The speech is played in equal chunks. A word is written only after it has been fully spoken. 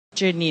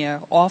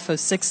Virginia, off of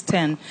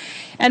 610.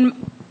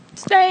 And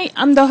today,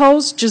 I'm the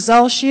host,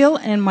 Giselle Shield,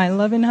 and my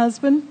loving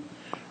husband,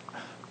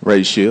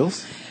 Ray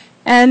Shields.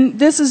 And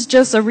this is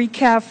just a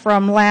recap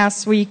from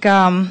last week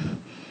on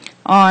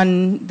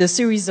the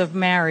series of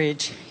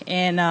marriage.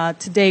 And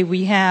today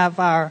we have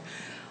our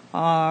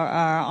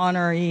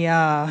honorary,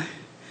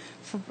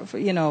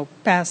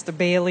 Pastor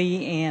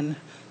Bailey and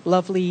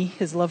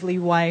his lovely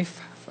wife,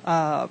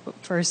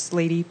 First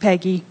Lady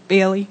Peggy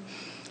Bailey.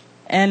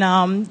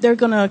 And they're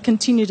going to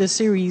continue the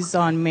series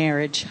on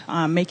marriage,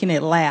 making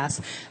it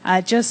last.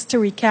 Just to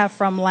recap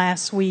from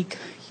last week,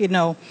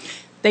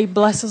 they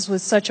blessed us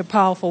with such a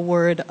powerful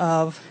word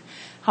of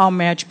how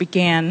marriage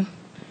began,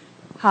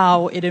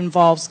 how it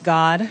involves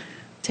God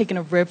taking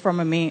a rib from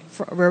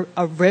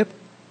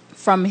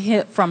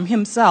from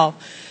himself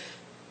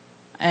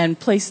and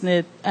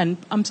producing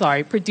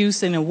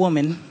a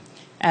woman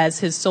as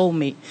his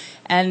soulmate.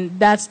 And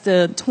that's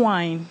the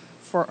twine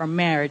for a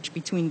marriage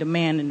between the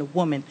man and the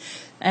woman.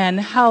 And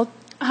how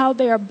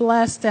they are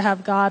blessed to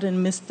have God in the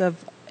midst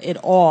of it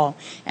all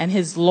and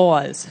his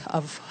laws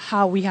of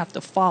how we have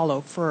to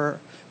follow for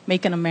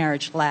making a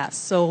marriage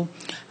last. So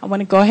I want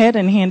to go ahead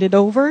and hand it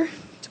over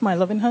to my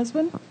loving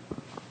husband.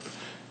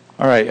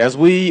 All right, as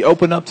we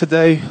open up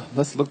today,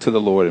 let's look to the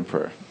Lord in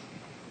prayer.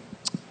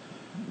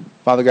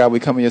 Father God, we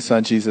come in your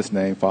Son, Jesus'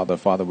 name, Father.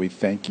 Father, we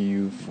thank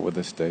you for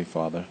this day,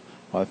 Father.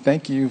 Father,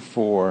 thank you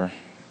for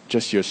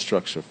just your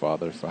structure,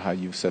 Father, for how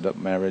you set up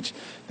marriage.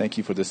 Thank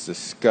you for this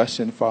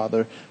discussion,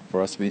 Father,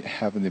 for us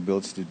having the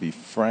ability to be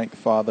frank,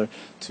 Father,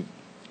 to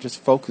just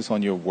focus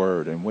on your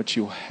word and what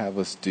you have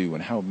us do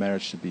and how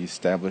marriage should be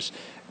established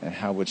and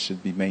how it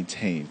should be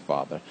maintained,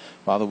 Father.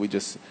 Father, we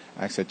just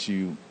ask that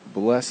you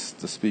bless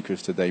the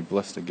speakers today,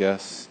 bless the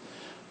guests,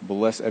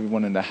 bless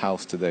everyone in the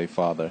house today,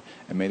 Father,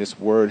 and may this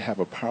word have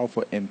a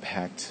powerful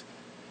impact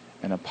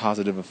and a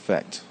positive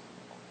effect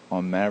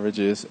on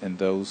marriages and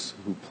those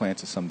who plan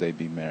to someday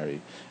be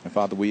married. And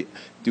Father, we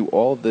do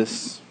all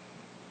this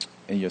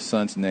in your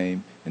Son's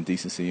name in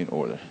decency and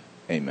order.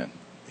 Amen.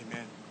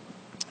 Amen.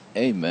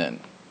 Amen.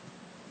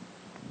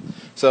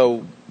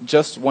 So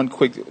just one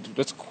quick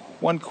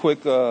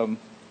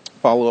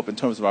follow-up in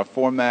terms of our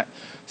format,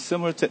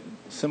 similar to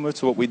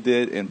what we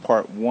did in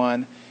part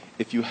one.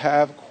 If you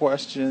have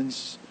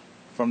questions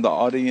from the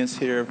audience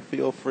here,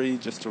 feel free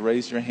just to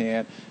raise your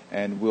hand,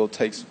 and we'll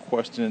take some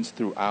questions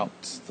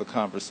throughout the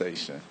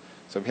conversation.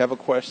 So if you have a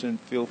question,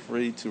 feel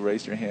free to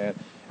raise your hand,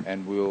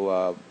 and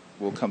we'll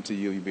come to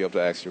you. You'll be able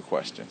to ask your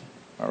question.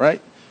 All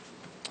right?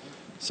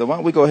 So why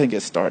don't we go ahead and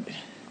get started?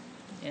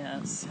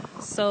 Yes.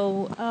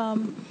 So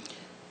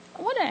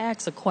I want to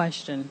ask a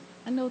question.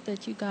 I know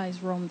that you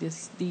guys roam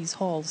these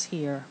halls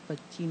here, but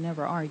you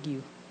never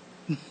argue.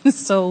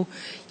 So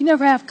you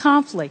never have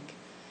conflict.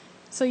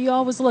 So you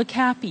always look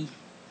happy.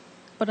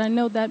 But I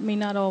know that may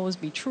not always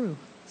be true.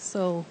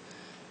 So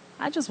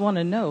I just want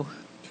to know,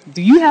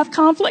 do you have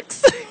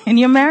conflicts in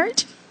your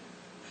marriage?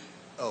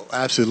 Oh,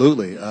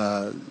 absolutely.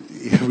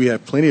 We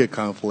have plenty of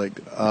conflict.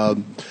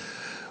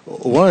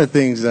 One of the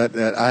things that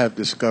I have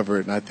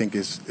discovered, and I think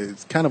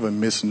it's kind of a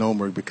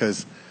misnomer,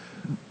 because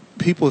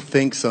people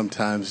think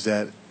sometimes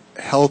that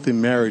healthy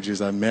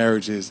marriages are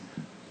marriages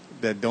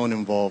that don't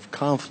involve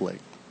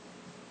conflict.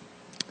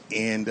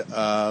 And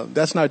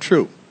that's not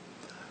true.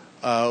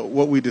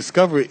 What we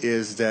discover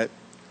is that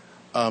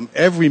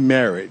every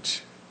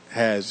marriage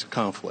has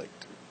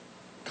conflict.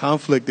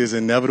 Conflict is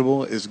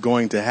inevitable, is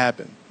going to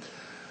happen.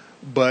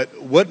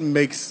 But what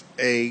makes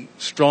a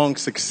strong,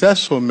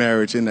 successful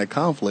marriage in that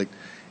conflict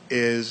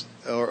is,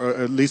 or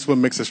at least what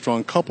makes a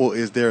strong couple,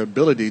 is their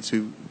ability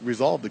to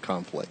resolve the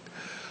conflict.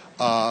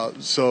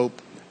 So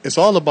it's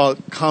all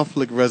about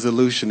conflict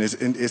resolution.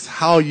 It's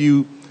how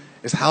you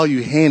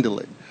handle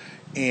it.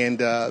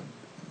 And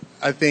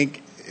I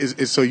think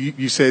so.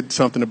 You said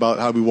something about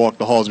how we walk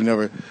the halls. We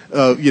never,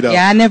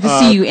 Yeah, I never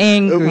see you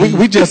angry.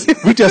 We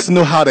just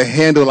know how to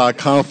handle our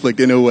conflict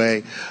in a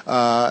way,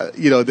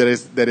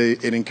 that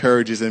it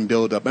encourages and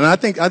build up. And I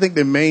think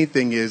the main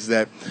thing is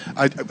that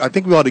I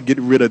think we ought to get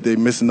rid of the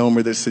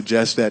misnomer that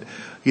suggests that,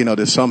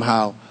 that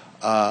somehow,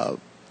 a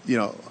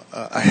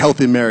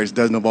healthy marriage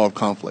doesn't involve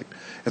conflict.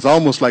 It's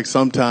almost like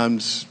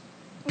sometimes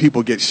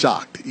people get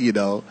shocked,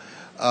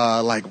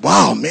 like,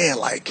 wow, man,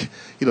 like,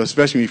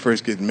 especially when you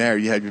first get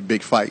married, you have your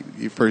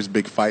first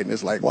big fight, and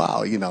it's like,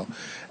 wow,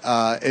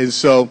 and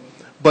so,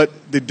 but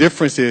the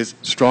difference is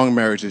strong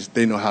marriages,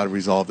 they know how to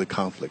resolve the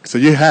conflict. So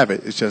you have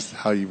it, it's just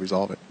how you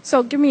resolve it.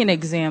 So give me an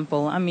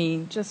example. I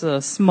mean, just a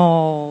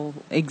small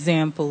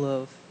example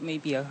of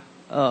maybe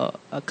a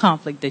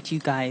conflict that you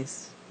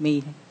guys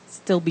may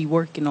still be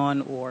working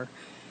on or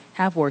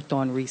have worked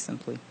on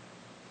recently.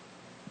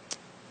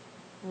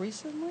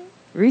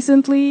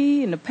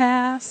 Recently, in the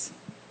past.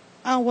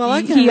 Oh, well,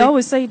 he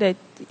always say that,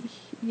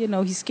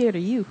 he's scared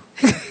of you.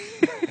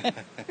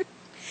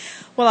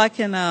 Well, I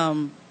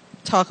can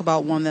talk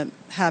about one that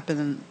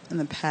happened in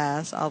the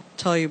past. I'll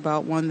tell you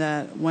about one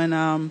that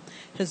when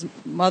his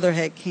mother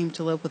had came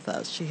to live with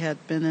us, she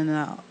had been in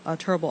a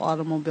terrible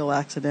automobile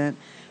accident,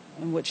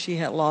 in which she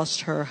had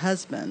lost her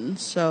husband.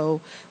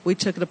 So we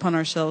took it upon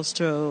ourselves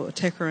to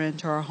take her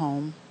into our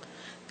home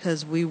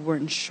because we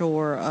weren't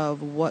sure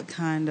of what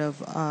kind of,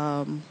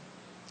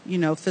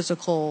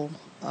 physical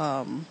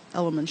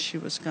elements she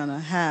was going to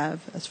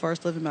have as far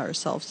as living by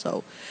herself.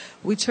 So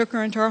we took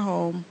her into our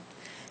home.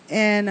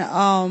 And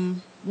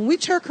when we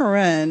took her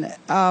in,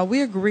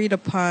 we agreed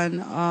upon,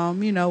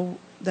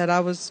 that I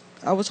was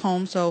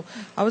home, so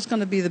I was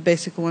going to be the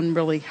basic one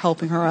really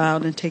helping her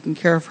out and taking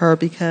care of her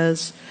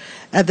because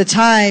at the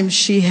time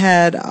she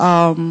had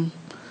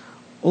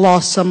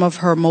lost some of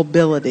her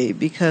mobility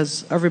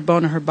because every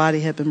bone in her body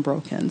had been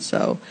broken.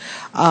 So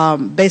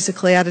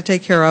basically I had to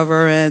take care of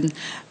her, and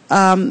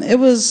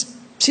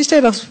she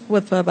stayed us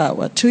with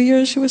about, 2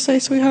 years, you would say,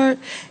 sweetheart?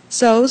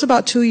 So it was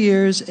about 2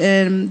 years,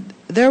 and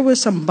there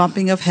was some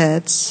bumping of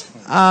heads.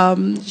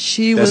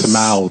 That's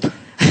mild.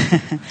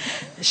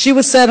 She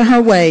was set in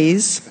her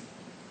ways,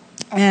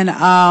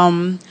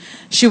 and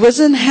she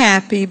wasn't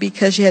happy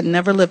because she had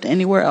never lived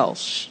anywhere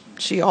else.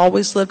 She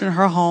always lived in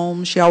her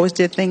home. She always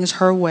did things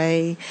her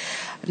way.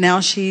 Now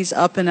she's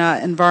up in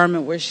an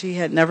environment where she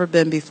had never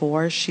been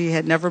before. She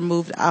had never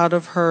moved out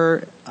of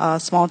her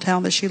small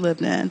town that she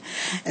lived in.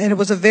 And it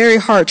was a very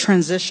hard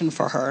transition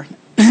for her.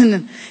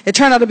 It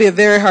turned out to be a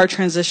very hard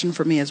transition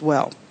for me as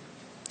well,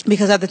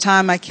 because at the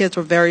time my kids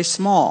were very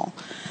small.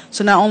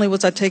 So not only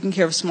was I taking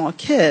care of small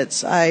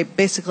kids, I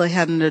basically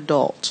had an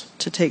adult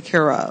to take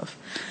care of.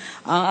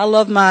 I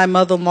love my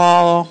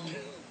mother-in-law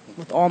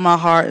with all my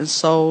heart and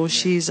soul.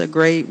 She's a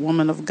great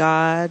woman of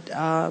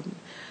God.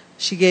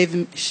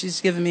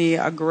 She's given me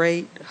a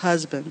great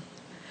husband.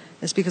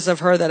 It's because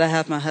of her that I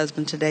have my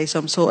husband today, so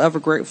I'm so ever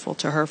grateful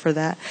to her for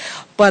that.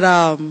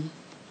 But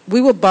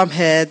we would bump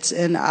heads,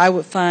 and I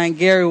would find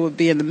Gary would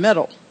be in the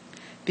middle,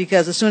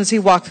 because as soon as he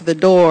walked through the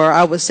door,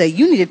 I would say,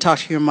 "You need to talk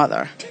to your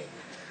mother."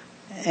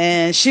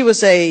 And she would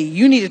say,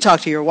 "You need to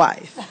talk to your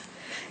wife."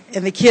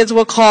 And the kids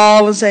would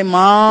call and say,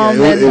 "Mom."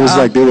 Yeah, it was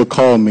like they would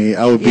call me.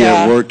 I would be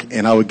at work,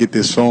 and I would get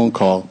this phone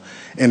call.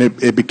 And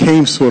it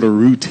became sort of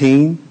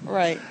routine.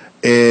 Right.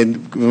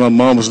 And when my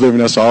mom was living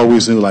there, so I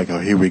always knew, like, oh,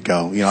 here we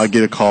go. I'd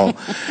get a call.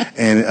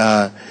 And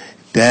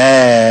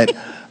Dad,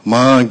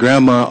 Mom,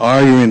 Grandma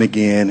arguing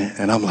again.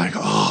 And I'm like,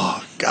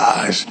 oh,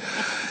 gosh.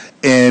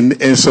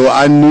 And so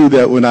I knew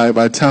that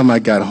by the time I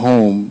got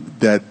home,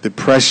 that the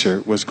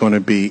pressure was going to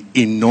be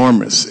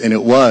enormous, and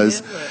it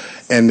was.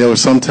 And there were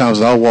sometimes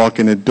I walk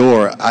in the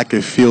door, I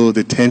could feel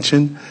the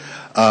tension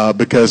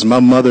because my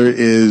mother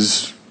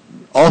is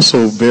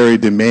also very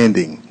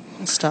demanding,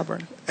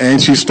 stubborn,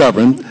 and she's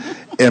stubborn.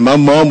 And my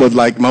mom would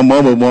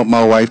want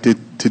my wife to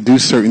do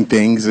certain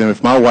things, and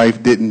if my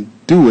wife didn't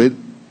do it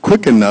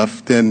quick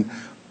enough, then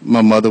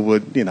my mother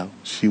would,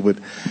 she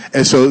would.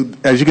 And so,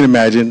 as you can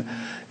imagine,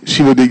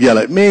 she would yell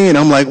at me, and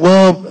I'm like,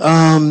 well,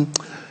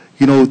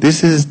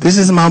 this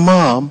is my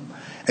mom.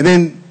 And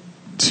then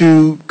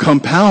to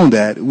compound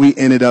that, we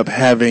ended up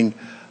having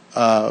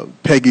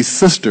Peggy's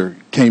sister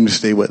came to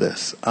stay with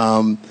us.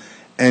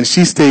 And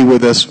she stayed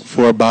with us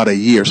for about a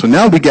year. So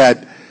now we got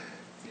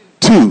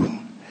 2.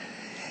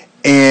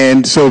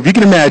 And so if you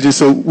can imagine,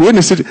 so we're in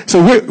a situation,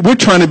 so we're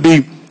trying to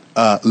be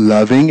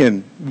loving,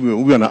 and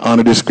we're going to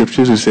honor the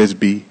scriptures. It says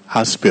be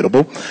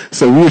hospitable.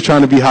 So we were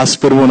trying to be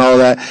hospitable and all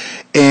that.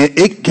 And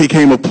it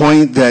came a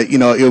point that,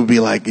 it would be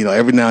like,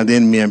 every now and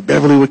then me and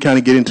Beverly would kind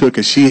of get into it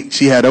because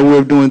she had her way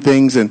of doing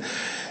things.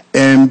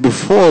 And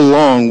before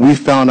long, we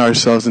found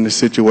ourselves in a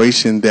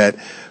situation that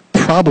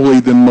probably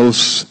the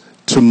most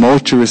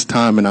tumultuous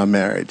time in our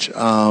marriage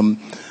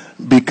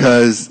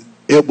because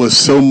it was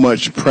so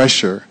much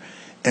pressure.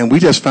 And we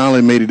just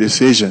finally made a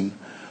decision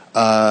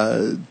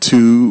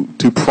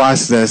to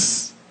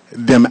process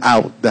them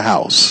out the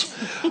house,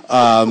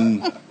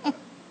 and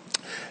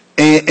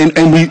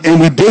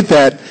we did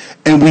that,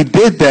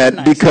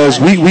 nice, because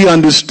we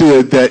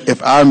understood that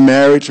if our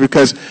marriage,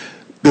 because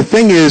the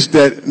thing is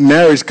that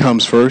marriage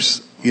comes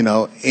first,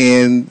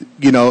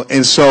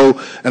 and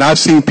so I've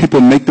seen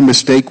people make the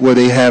mistake where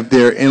they have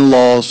their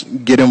in-laws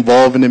get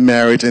involved in the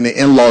marriage, and the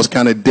in-laws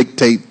kind of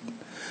dictate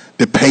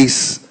the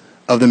pace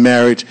of the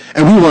marriage,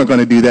 and we weren't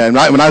going to do that. And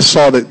when I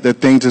saw that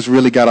things just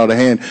really got out of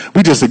hand,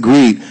 we just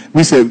agreed.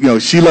 We said,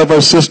 she loved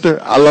her sister,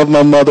 I love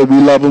my mother, we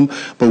love them,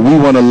 but we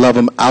want to love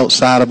them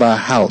outside of our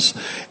house.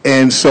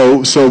 And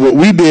so what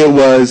we did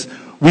was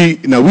we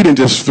didn't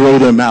just throw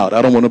them out.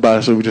 I don't want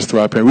to so we just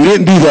throw our parents. We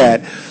didn't do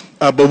that.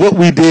 But what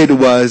we did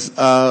was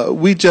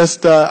we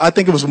just I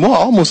think it was more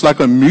almost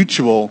like a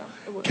mutual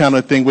kind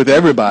of thing with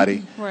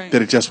everybody, right,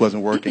 that it just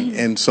wasn't working.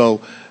 And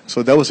so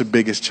that was the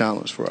biggest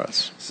challenge for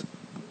us.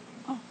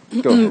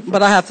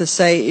 But I have to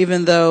say,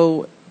 even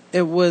though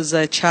it was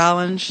a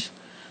challenge,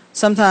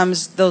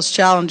 sometimes those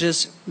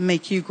challenges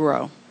make you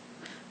grow.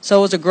 So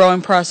it was a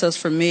growing process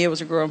for me. It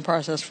was a growing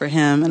process for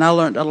him. And I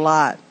learned a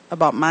lot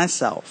about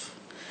myself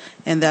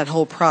in that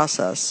whole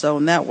process. So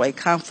in that way,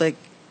 conflict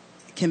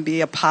can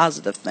be a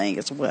positive thing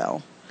as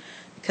well,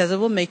 because it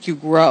will make you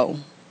grow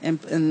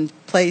in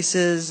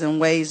places and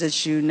ways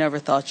that you never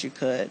thought you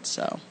could.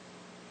 So.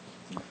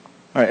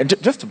 All right, and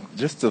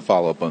just to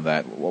follow up on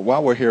that,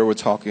 while we're here, we're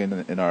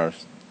talking in our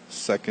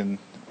second,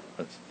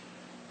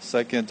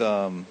 second,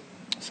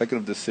 second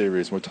of the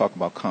series. We're talking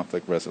about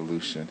conflict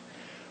resolution.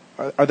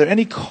 Are there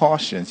any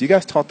cautions? You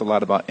guys talked a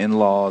lot about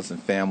in-laws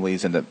and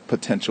families and the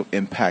potential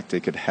impact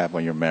it could have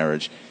on your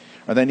marriage.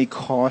 Are there any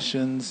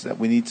cautions that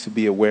we need to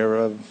be aware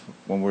of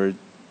when we're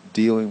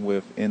dealing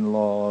with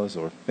in-laws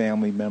or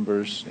family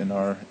members in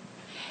our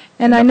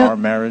our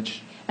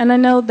marriage? And I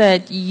know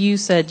that you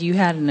said you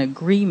had an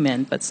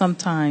agreement, but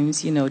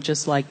sometimes,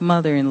 just like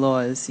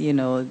mother-in-laws,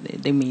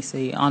 they may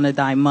say, honor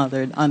thy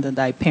mother, honor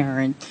thy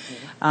parent.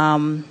 I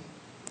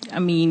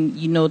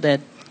mean,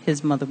 that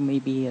his mother may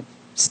be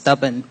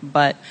stubborn,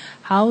 but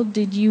how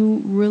did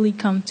you really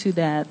come to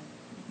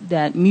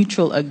that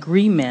mutual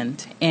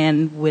agreement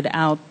and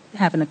without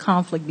having a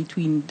conflict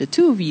between the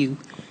two of you?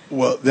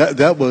 Well,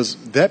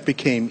 that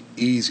became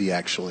easy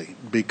actually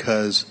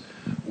because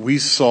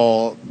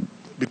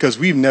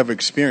we've never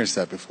experienced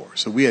that before.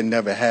 So we had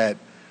never had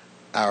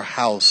our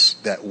house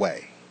that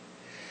way.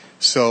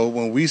 So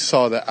when we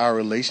saw that our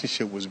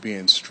relationship was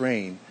being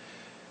strained,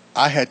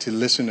 I had to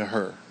listen to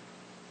her,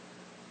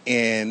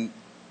 and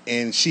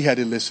she had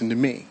to listen to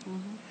me.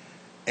 Mm-hmm.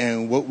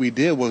 And what we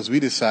did was we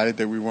decided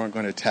that we weren't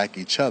going to attack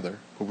each other,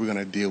 but we're going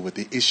to deal with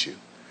the issue.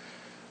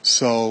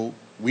 So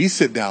we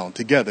sit down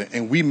together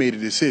and we made a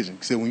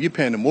decision. So when you're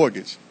paying the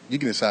mortgage, you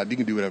can decide you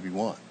can do whatever you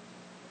want.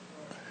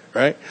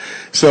 Right?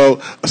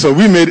 So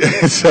we made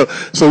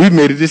we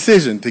made a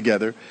decision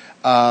together.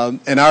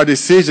 And our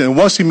decision, and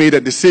once we made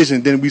that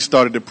decision, then we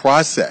started the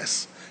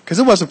process. Because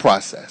it was a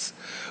process.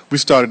 We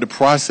started the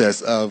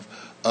process and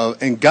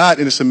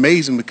it's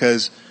amazing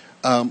because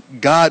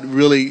God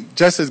really,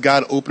 just as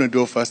God opened a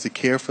door for us to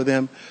care for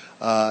them,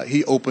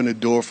 He opened a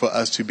door for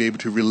us to be able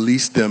to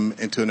release them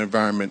into an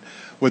environment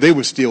where they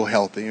were still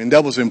healthy. And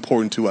that was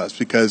important to us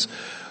because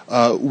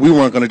we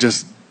weren't going to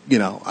just,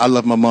 I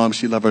love my mom,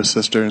 she loved her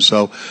sister,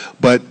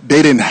 but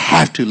they didn't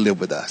have to live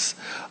with us.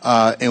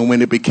 And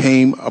when it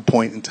became a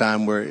point in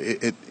time where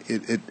it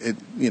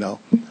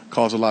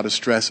caused a lot of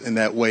stress in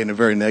that way, in a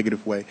very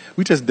negative way,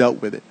 we just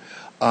dealt with it.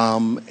 We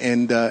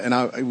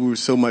were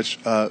so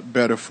much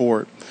better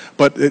for it.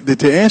 But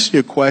to answer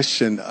your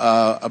question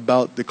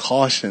about the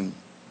caution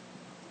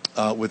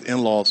with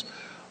in-laws,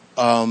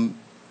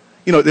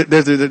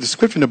 there's a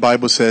description in the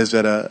Bible says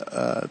that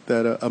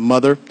a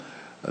mother,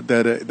 a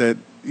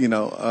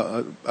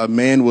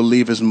man will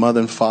leave his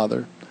mother and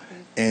father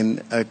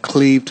and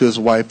cleave to his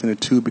wife, and the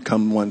two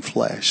become one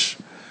flesh.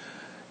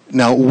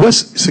 Now,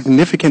 what's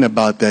significant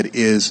about that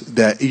is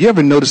that you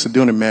ever notice that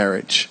during a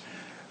marriage,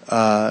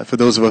 for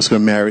those of us who are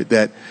married,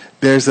 that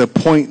there's a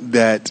point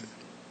that,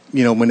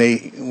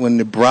 when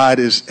the bride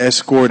is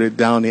escorted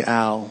down the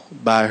aisle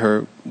by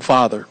her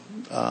father,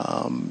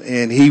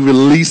 and he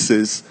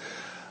releases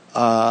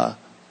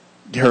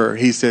her,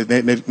 he says,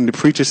 and the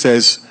preacher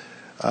says,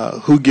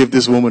 who give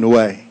this woman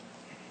away?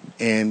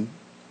 And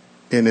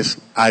it's,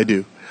 I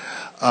do.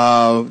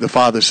 The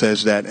father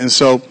says that. And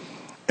so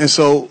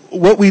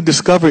what we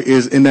discover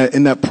is in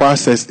that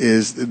process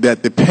is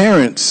that the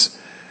parents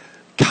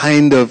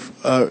kind of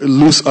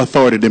lose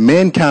authority. The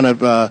men kind of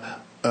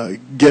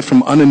get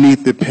from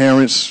underneath the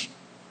parents,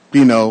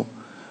 I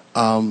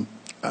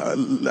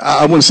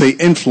wouldn't say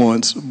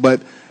influence,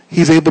 but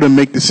he's able to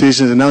make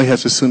decisions, and now he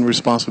has to assume the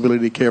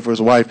responsibility to care for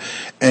his wife,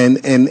 and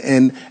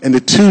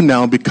the two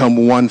now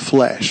become one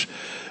flesh.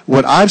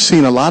 What I've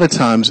seen a lot of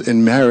times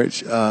in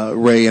marriage,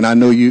 Ray, and I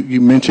know you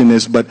mentioned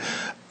this, but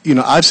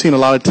I've seen a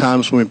lot of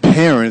times when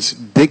parents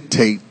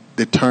dictate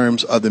the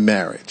terms of the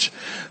marriage.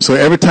 So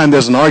every time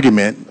there's an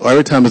argument or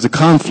every time there's a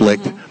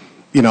conflict,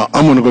 I'm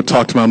going to go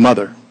talk to my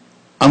mother.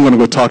 I'm going to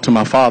go talk to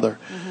my father.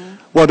 Mm-hmm.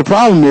 Well, the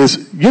problem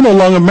is you're no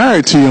longer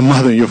married to your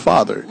mother and your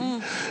father.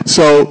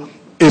 So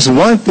it's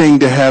one thing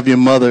to have your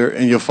mother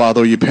and your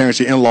father or your parents,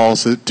 your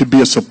in-laws, to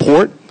be a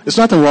support. There's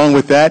nothing wrong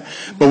with that.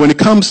 But when it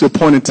comes to a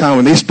point in time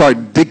when they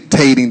start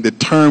dictating the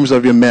terms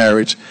of your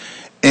marriage,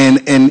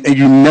 and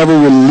you never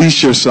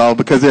release yourself,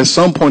 because there's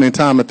some point in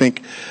time, I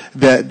think,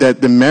 that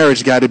the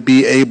marriage got to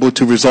be able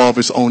to resolve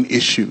its own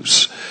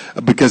issues,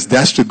 because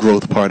that's the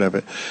growth part of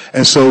it.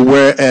 And so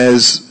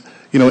whereas,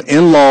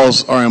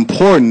 in-laws are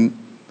important,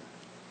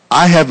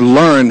 I have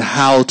learned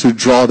how to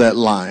draw that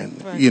line,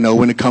 right,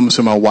 when it comes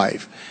to my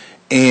wife.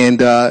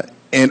 And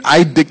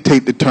I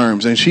dictate the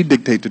terms, and she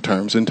dictates the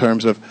terms in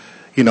terms of,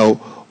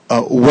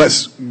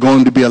 what's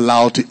going to be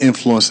allowed to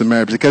influence the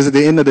marriage. Because at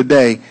the end of the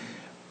day,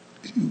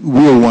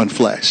 we're one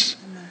flesh.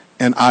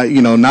 And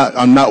I'm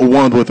not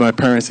one with my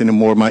parents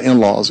anymore, my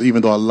in-laws,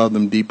 even though I love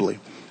them deeply.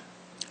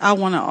 I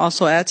want to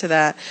also add to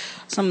that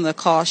some of the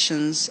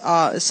cautions.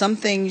 Some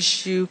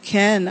things you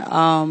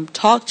can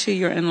talk to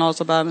your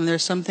in-laws about, and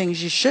there's some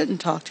things you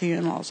shouldn't talk to your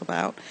in-laws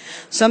about.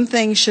 Some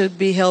things should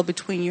be held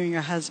between you and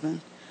your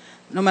husband.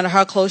 No matter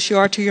how close you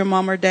are to your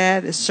mom or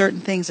dad, there's certain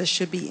things that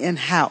should be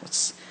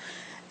in-house.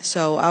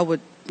 So I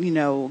would,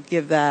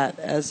 give that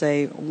as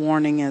a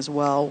warning as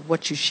well.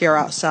 What you share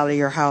outside of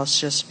your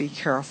house, just be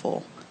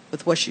careful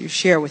with what you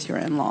share with your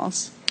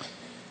in-laws.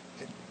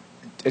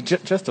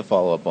 Just to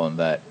follow up on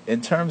that,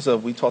 in terms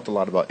of, we talked a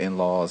lot about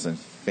in-laws and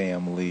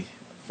family.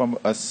 From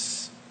a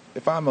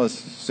if I'm a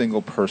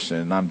single person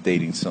and I'm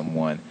dating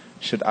someone,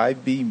 should I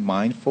be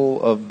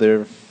mindful of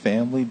their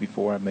family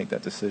before I make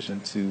that decision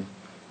to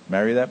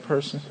marry that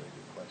person?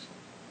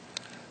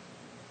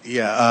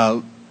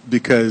 Yeah,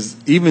 because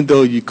even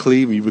though you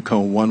cleave and you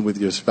become one with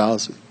your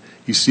spouse,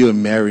 you still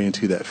marry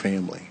into that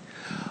family.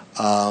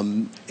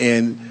 And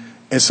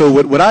so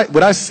what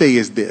I say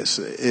is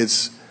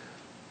this: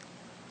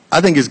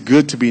 I think it's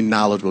good to be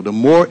knowledgeable. The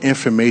more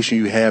information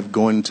you have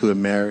going into a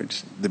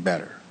marriage, the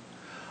better.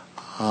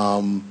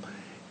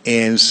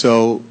 And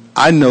so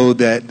I know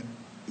that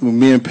when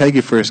me and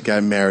Peggy first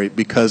got married,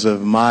 because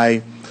of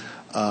my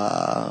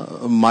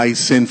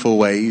sinful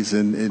ways,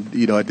 and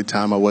at the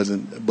time I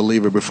wasn't a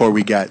believer before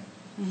we got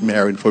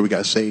married, before we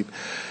got saved,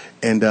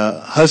 and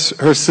her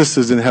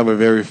sisters didn't have a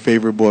very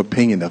favorable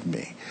opinion of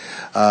me,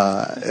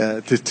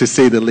 to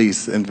say the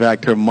least. In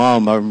fact, I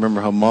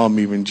remember her mom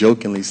even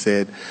jokingly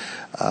said,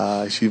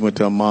 she went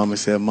to her mom and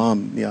said,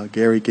 "Mom,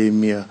 Gary gave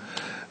me a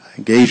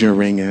engagement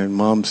ring," and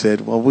Mom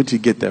said, "Well, where'd you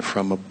get that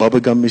from? A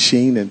bubblegum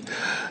machine?" And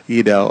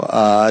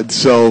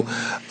so It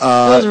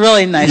was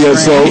really nice. yeah,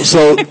 ring.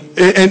 so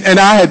and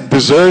I had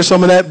preserved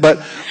some of that, but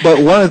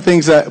one of the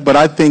things but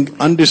I think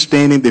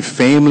understanding the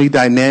family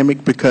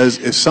dynamic, because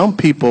if some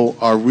people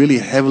are really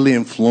heavily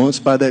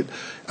influenced by that,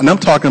 and I'm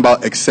talking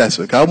about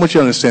excessive. I want you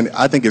to understand.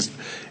 I think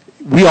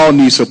we all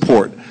need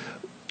support,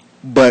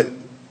 but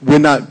we're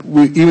not.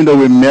 Even though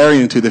we're married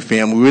into the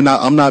family,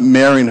 I'm not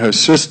marrying her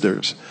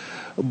sisters,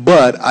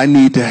 but I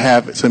need to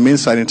have some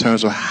insight in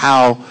terms of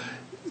how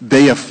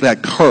they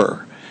affect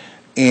her.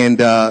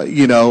 And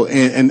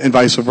and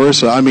vice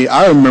versa. I mean,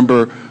 I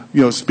remember,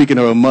 speaking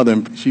of her mother,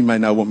 and she might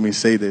not want me to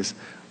say this,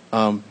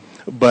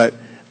 but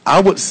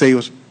I would say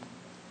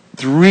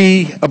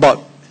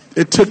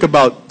it took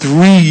about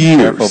 3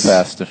 years. Careful,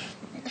 Pastor.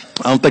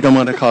 I don't think I'm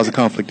going to cause a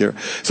conflict there.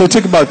 So it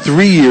took about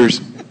 3 years.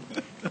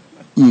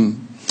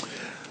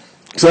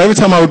 So every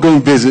time I would go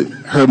and visit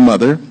her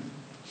mother,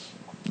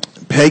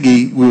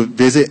 Peggy would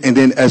visit, and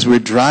then as we're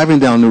driving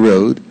down the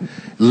road,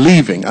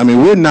 leaving, I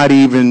mean, we're not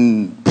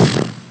even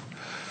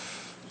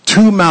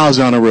 2 miles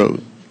down the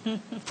road,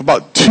 for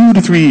about 2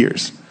 to 3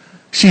 years,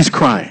 she's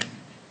crying.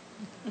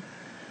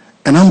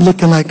 And I'm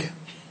looking like,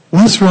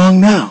 what's wrong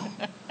now?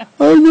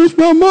 I miss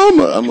my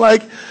mama. I'm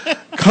like,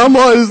 come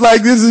on, it's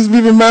like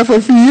we've been married for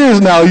a few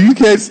years now. You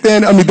can't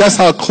stand it. I mean, that's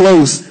how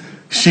close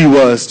she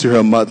was to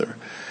her mother.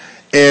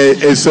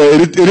 And so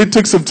it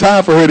took some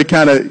time for her to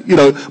kind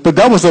of, but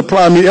that was a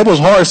problem. I mean, it was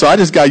hard, so I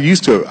just got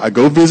used to it. I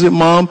go visit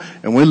Mom,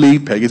 and when we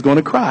leave, Peggy's going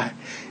to cry.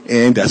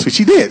 And that's what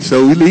she did.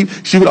 So we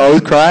leave. She would always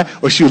cry,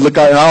 or she would look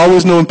out. And I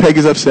always know when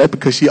Peggy's upset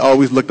because she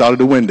always looked out of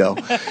the window.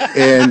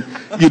 And,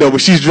 when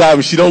she's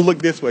driving, she don't look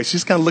this way. She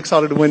just kind of looks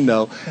out of the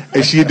window.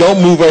 And she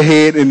don't move her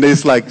head, and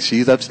it's like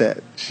she's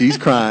upset. She's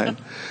crying.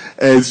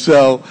 And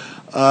so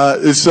I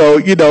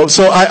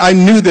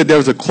knew that there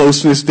was a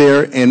closeness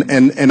there,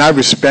 and I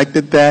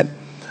respected that.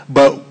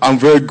 But I'm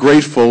very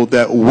grateful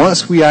that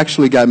once we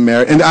actually got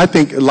married, and I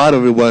think a lot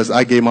of it was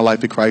I gave my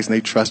life to Christ and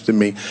they trusted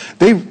me.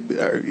 They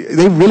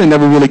really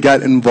never really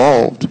got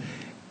involved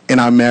in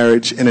our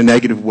marriage in a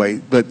negative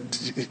way, but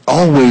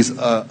always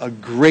a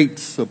great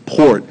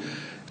support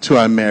to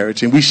our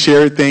marriage. And we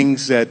shared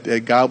things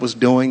that God was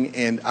doing,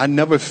 and I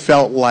never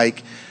felt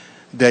like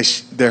that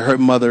her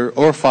mother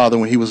or father,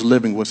 when he was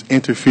living, was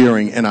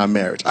interfering in our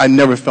marriage. I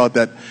never felt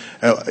that.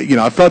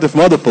 I felt it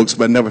from other folks,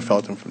 but I never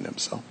felt it from them.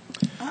 So.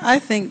 I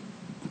think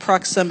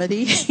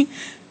proximity,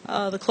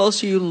 the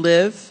closer you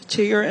live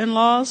to your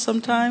in-laws,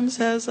 sometimes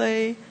has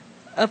a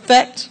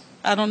effect.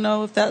 I don't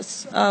know if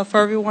that's for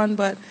everyone,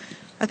 but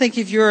I think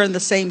if you're in the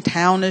same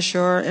town as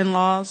your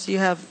in-laws, you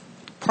have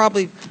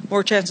probably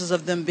more chances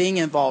of them being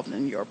involved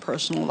in your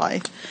personal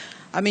life.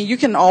 I mean, you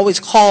can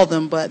always call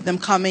them, but them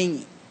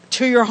coming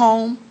to your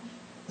home,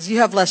 you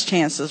have less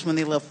chances when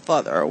they live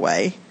further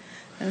away.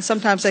 And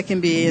sometimes that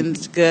can be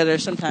good, or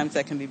sometimes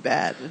that can be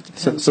bad.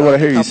 So what I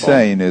hear you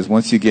saying is,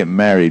 once you get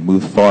married,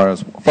 move far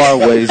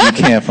away as you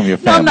can from your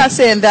family. No, I'm not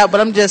saying that,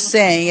 but I'm just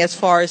saying, as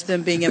far as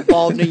them being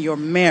involved in your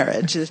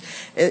marriage,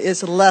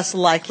 it's less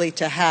likely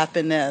to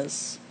happen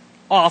as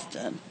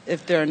often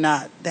if they're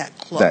not that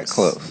close. That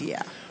close.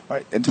 Yeah. All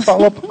right. And to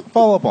follow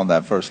up on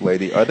that, First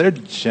Lady, are there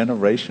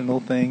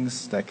generational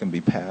things that can be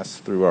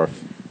passed through our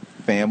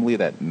family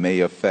that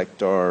may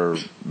affect our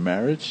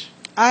marriage?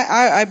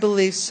 I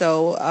believe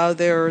so.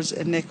 There's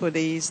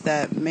iniquities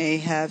that may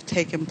have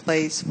taken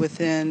place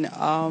within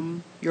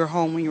your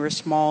home when you were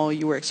small.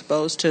 You were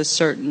exposed to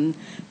certain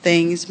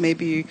things.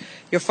 Maybe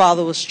your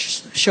father was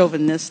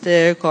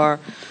chauvinistic, or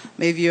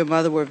maybe your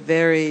mother were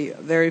very,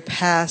 very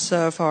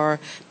passive, or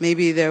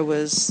maybe there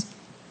was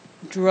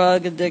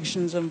drug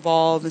addictions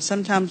involved. And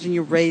sometimes when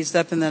you're raised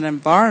up in that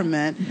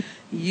environment,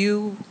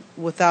 you,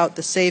 without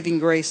the saving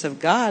grace of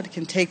God,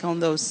 can take on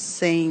those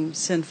same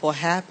sinful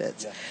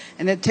habits. Yeah.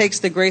 And it takes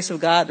the grace of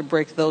God to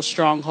break those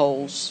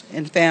strongholds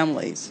in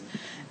families.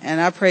 And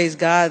I praise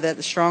God that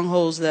the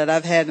strongholds that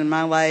I've had in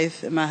my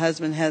life and my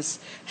husband has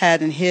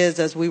had in his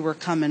as we were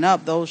coming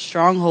up, those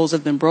strongholds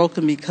have been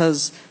broken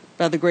because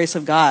by the grace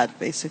of God,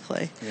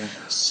 basically. Yeah.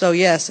 So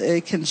yes,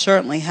 it can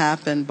certainly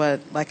happen, but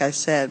like I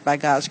said, by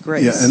God's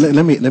grace. Yeah, and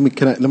let me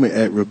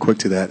add real quick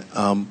to that.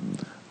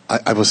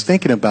 I was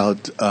thinking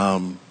about,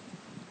 like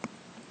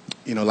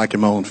in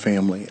my own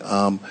family,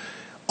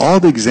 all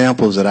the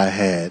examples that I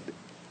had,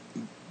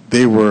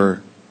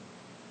 the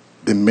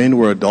men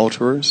were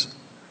adulterers.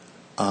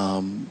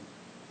 The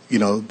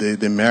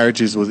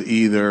marriages was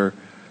either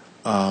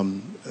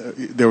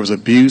there was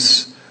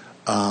abuse,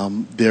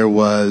 if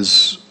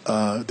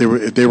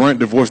they weren't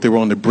divorced, they were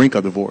on the brink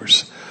of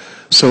divorce.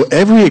 So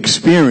every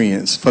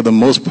experience, for the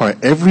most part,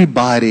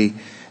 everybody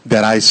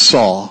that I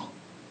saw,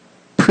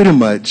 pretty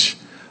much,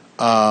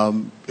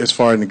 as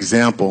far as an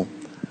example,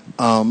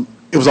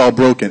 it was all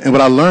broken. And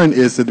what I learned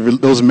is that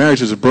those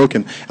marriages are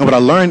broken. And what I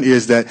learned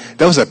is that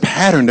there was a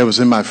pattern that was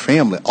in my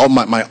family. All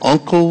my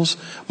uncles,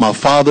 my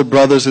father,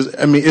 brothers.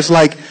 It's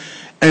like,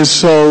 and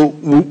so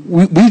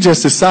we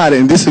just decided,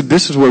 and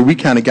this is where we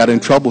kind of got in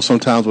trouble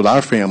sometimes with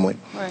our family.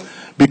 Right.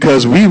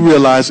 Because we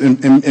realized,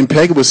 and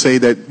Peggy would say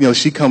that,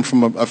 she come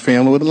from a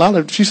family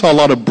with she saw a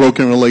lot of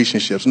broken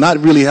relationships, not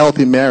really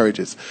healthy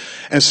marriages.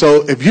 And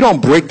so if you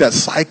don't break that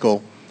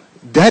cycle,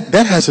 that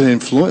has an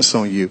influence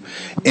on you.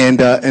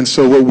 And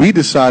so what we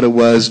decided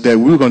was that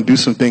we were going to do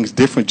some things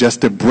different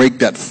just to break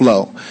that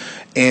flow.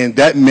 And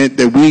that meant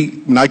that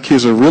when our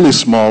kids are really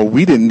small,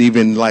 we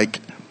didn't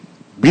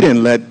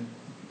let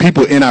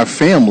people in our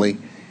family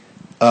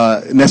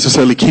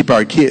necessarily keep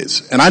our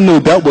kids. And I knew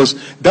that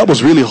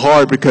was really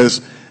hard,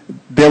 because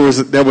there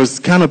was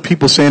kind of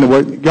people saying the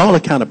word, y'all are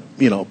kind of,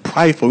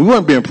 prideful. We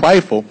weren't being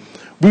prideful.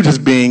 We were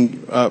just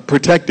being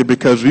protected,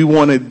 because we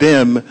wanted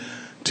them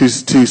to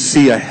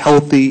see a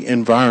healthy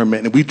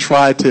environment. And we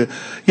tried to,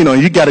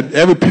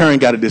 every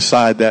parent got to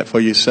decide that for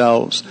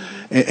yourselves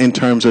in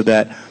terms of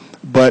that.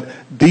 But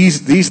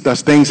these are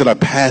things that are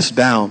passed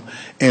down,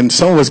 and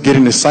some of us get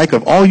in the cycle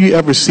of all you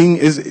ever seen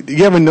is,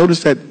 you ever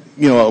notice that,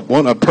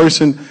 a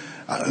person,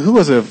 who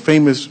was a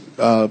famous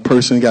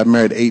person, got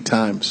married 8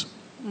 times.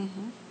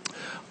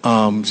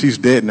 Mm-hmm. She's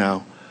dead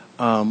now.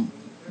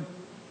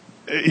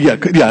 Yeah,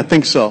 I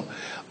think so.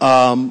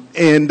 And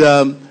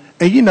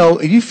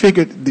you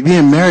figured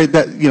being married,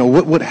 that,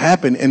 what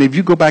happened. And if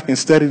you go back and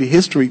study the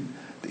history,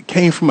 it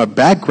came from a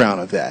background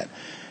of that.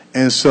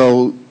 And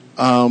so,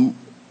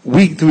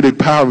 we, through the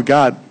power of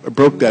God,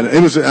 broke that.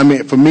 It was,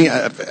 for me,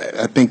 I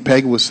think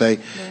Peggy would say,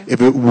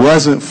 if it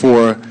wasn't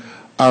for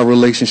our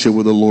relationship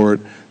with the Lord,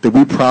 that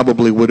we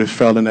probably would have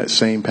fell in that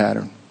same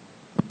pattern.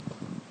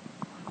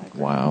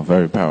 Wow,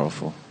 very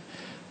powerful.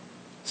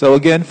 So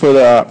again, for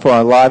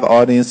our live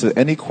audience,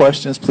 any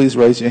questions, please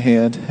raise your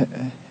hand,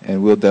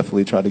 and we'll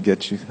definitely try to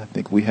get you. I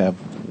think we have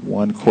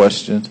one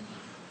question.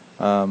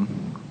 Let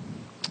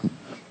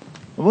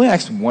me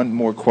ask one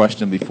more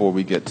question before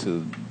we get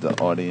to the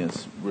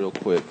audience real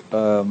quick.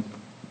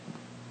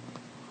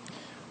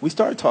 We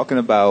started talking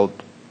about,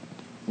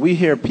 we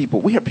hear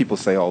people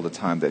say all the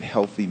time that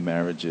healthy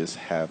marriages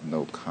have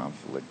no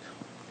conflict.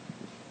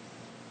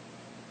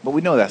 But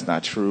we know that's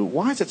not true.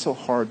 Why is it so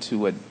hard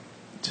to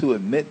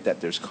admit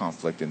that there's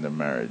conflict in the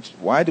marriage?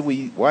 Why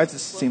does it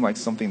seem like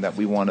something that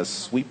we want to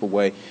sweep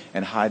away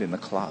and hide in the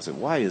closet?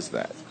 Why is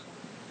that?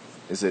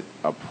 Is it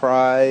a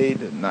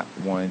pride, not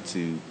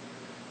wanting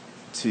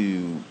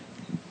to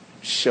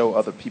show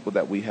other people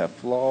that we have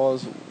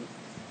flaws?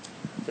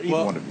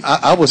 Well,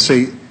 I would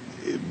say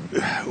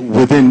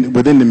within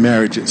the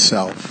marriage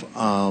itself,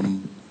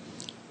 and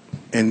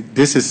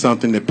this is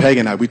something that Peg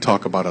and I, we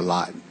talk about a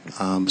lot.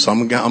 So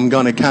I'm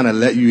going to kind of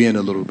let you in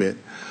a little bit.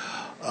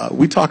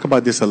 We talk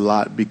about this a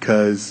lot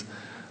because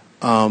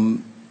as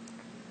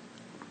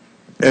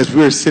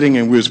we were sitting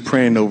and we was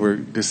praying over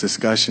this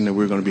discussion that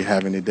we're going to be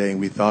having today,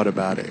 and we thought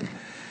about it,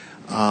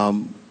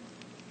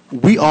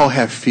 we all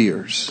have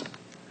fears.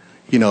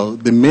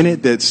 The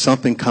minute that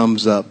something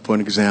comes up, for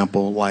an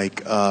example,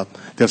 like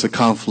there's a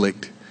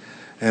conflict,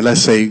 and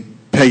let's say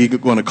Peggy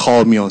going to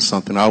call me on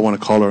something, or I want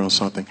to call her on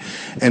something,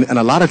 and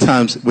a lot of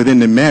times within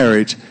the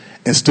marriage,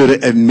 instead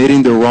of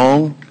admitting the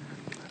wrong,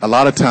 a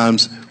lot of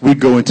times we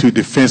go into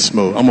defense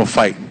mode. I'm going to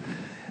fight.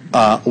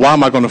 Why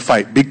am I going to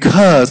fight?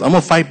 Because I'm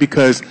going to fight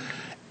because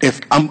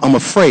if I'm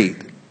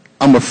afraid.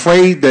 I'm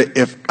afraid that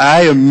if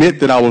I admit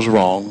that I was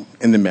wrong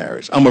in the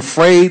marriage, I'm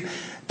afraid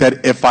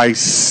that if I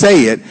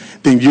say it,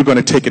 then you're going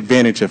to take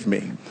advantage of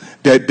me.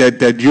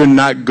 That you're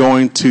not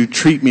going to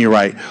treat me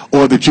right,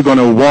 or that you're going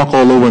to walk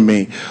all over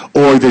me,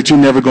 or that you're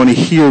never going to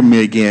hear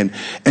me again.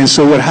 And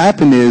so what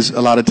happened is, a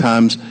lot of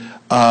times,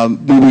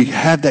 when we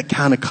have that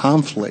kind of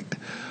conflict,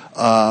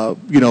 one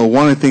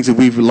of the things that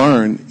we've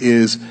learned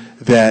is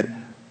that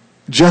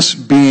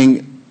just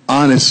being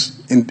honest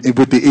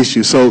with the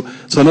issue. So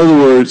in other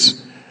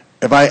words,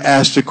 if I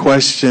asked a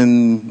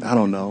question, I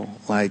don't know,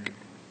 like,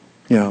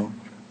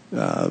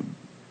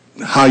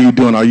 how you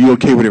doing? Are you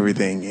okay with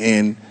everything?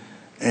 And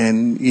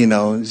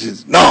it's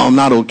just, no, I'm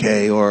not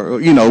okay, or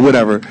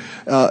whatever.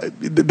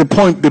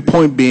 The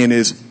point being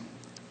is,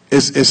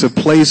 it's a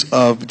place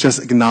of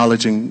just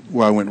acknowledging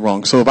where I went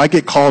wrong. So if I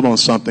get called on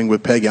something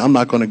with Peggy, I'm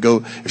not going to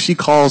go. If she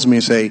calls me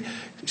and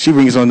she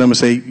rings on them and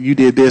say, you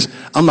did this,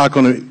 I'm not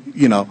going to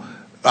you know,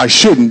 I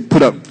shouldn't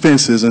put up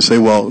fences and say,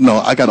 well, no,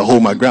 I got to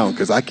hold my ground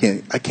because I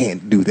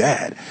can't do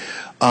that.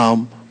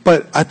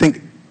 But I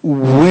think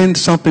when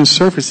something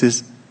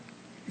surfaces,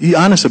 be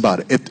honest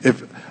about it.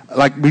 If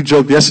like we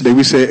joked yesterday,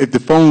 we said if the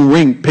phone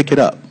ring, pick it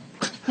up.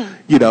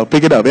 You know,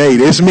 pick it up. Hey,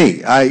 it's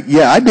me.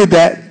 I did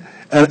that,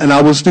 and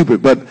I was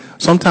stupid. But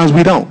sometimes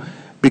we don't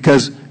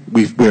because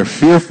we're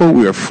fearful,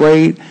 we're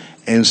afraid,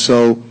 and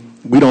so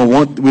we don't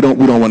want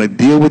to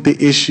deal with the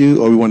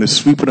issue, or we want to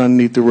sweep it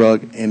underneath the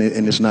rug, and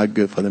it's not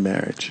good for the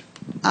marriage.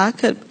 I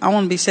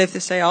want to be safe to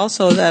say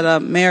also that a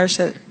marriage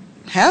that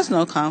has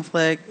no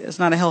conflict is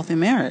not a healthy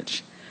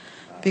marriage,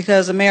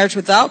 because a marriage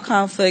without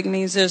conflict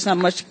means there's not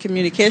much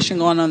communication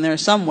going on there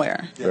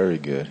somewhere. Very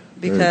good.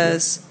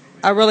 Because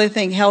I really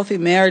think healthy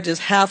marriages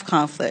have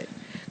conflict,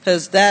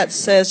 because that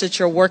says that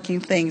you're working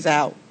things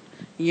out.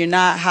 You're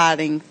not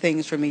hiding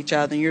things from each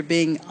other. You're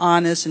being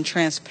honest and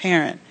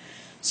transparent.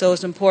 So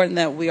it's important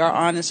that we are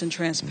honest and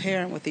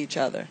transparent with each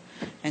other,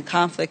 and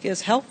conflict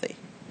is healthy.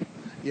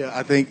 Yeah,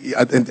 I think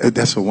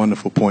that's a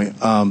wonderful point.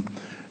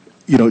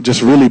 You know,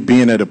 just really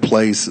being at a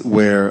place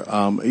where,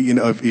 you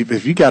know,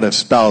 if you got a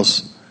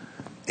spouse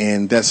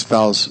and that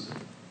spouse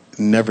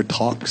never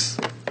talks,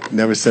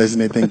 never says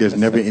anything, there's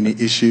never any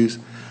issues,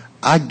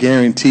 I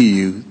guarantee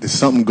you there's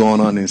something going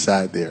on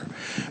inside there.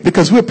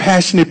 Because we're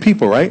passionate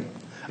people, right?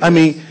 I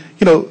mean,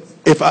 you know,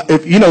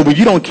 if you know, when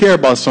you don't care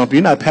about something,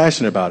 you're not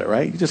passionate about it,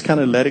 right? You just kind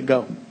of let it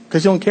go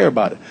because you don't care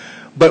about it.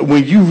 But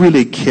when you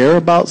really care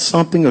about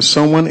something or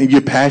someone, and you're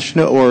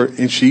passionate,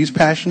 and she's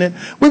passionate,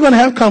 we're going to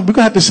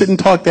have to sit and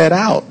talk that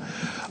out.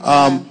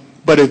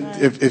 But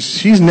if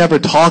she's never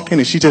talking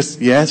and she just,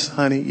 yes,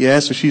 honey,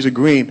 yes, or she's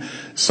agreeing,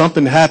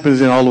 something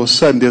happens and all of a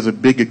sudden there's a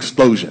big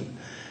explosion.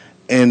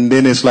 And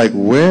then it's like,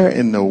 where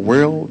in the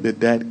world did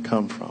that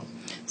come from?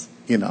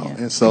 You know,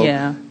 Yeah. and so,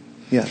 Yeah.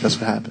 yeah, that's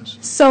what happens.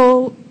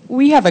 So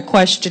we have a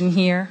question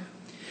here.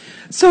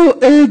 So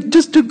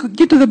just to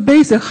get to the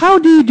basic, how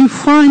do you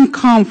define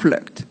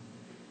conflict?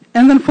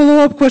 And then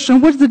follow-up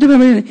question, what's the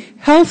difference between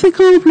healthy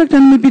conflict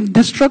and maybe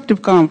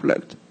destructive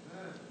conflict?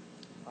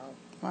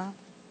 Wow.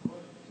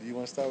 Do you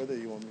want to start with it?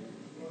 You want me?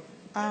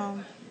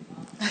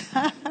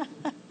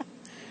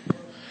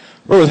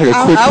 We're going to take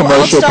a quick I'll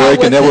commercial start break,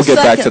 with and then we'll the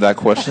get back to second. that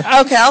question.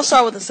 Okay, I'll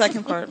start with the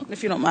second part,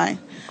 if you don't mind.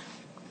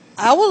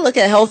 I will look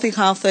at healthy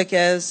conflict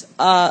as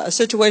a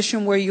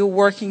situation where you're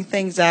working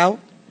things out,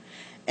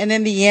 and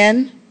in the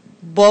end,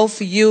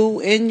 both you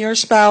and your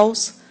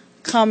spouse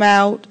come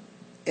out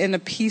in a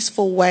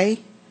peaceful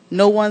way.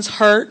 No one's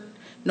hurt.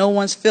 No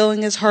one's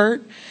feeling is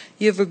hurt.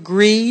 You've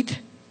agreed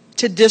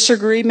to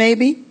disagree,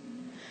 maybe,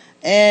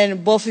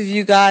 and both of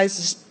you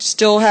guys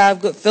still have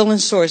good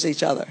feelings towards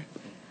each other.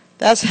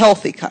 That's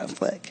healthy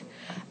conflict.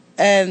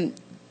 And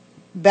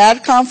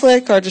bad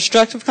conflict or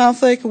destructive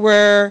conflict,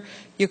 where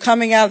you're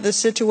coming out of the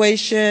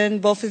situation,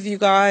 both of you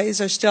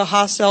guys are still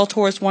hostile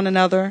towards one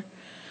another.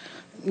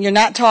 You're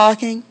not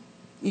talking.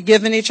 You're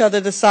giving each other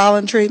the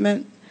silent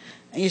treatment,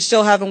 and you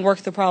still haven't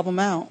worked the problem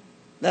out.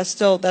 That's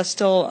still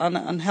an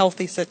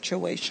unhealthy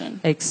situation.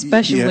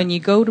 Especially Yeah. when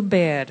you go to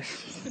bed.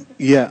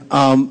 Yeah,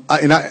 I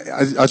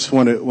just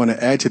want to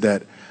add to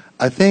that.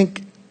 I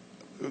think,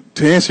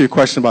 to answer your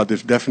question about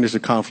this definition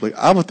of conflict,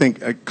 I would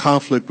think a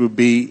conflict would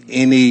be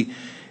any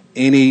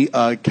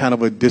kind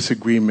of a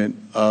disagreement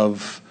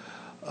of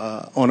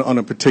on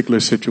a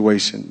particular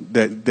situation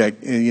that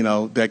you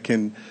know that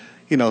can,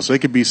 you know, so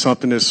it could be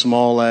something as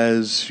small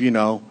as, you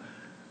know,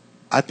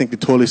 I think the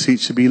toilet seat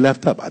should be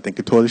left up. I think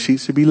the toilet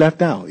seat should be left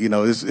down. You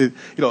know, you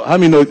know, how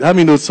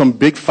many know some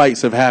big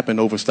fights have happened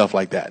over stuff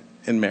like that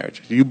in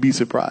marriage? You'd be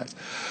surprised.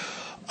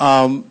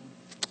 But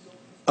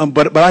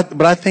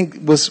I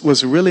think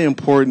what's really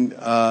important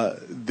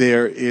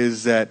there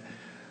is that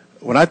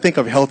when I think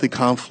of healthy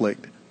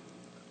conflict,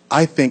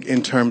 I think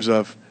in terms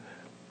of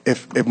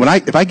if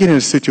I get in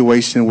a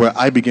situation where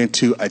I begin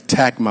to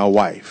attack my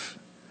wife.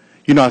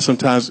 You know,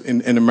 sometimes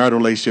in a marital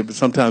relationship,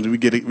 sometimes we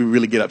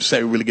really get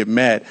upset, we really get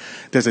mad.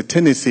 There's a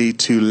tendency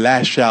to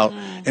lash out,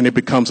 and it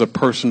becomes a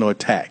personal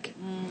attack.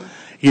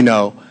 You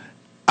know,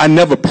 I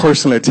never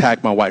personally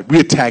attack my wife. We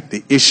attack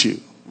the issue,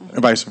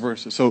 and vice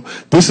versa. So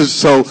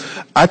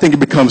I think it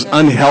becomes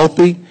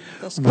unhealthy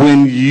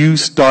when you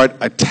start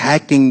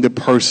attacking the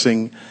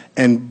person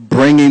and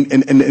bringing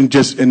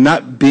and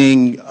not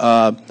being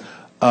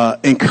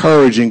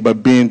encouraging,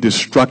 but being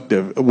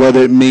destructive,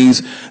 whether it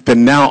means that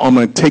now I'm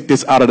going to take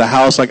this out of the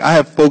house. Like, I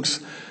have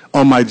folks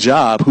on my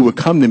job who would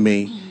come to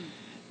me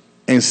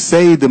and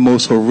say the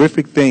most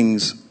horrific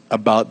things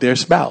about their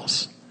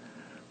spouse.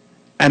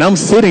 And I'm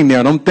sitting there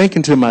and I'm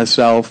thinking to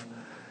myself,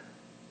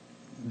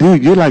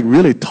 dude, you're like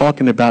really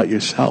talking about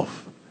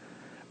yourself,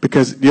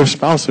 because your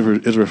spouse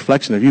is a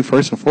reflection of you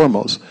first and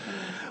foremost.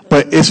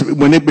 But it's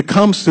when it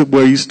becomes to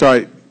where you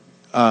start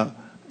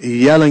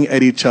yelling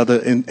at each other,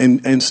 and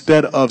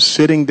instead of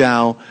sitting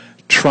down,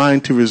 trying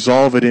to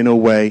resolve it in a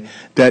way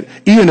that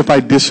even if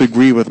I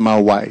disagree with my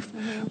wife,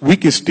 we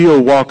can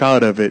still walk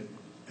out of it,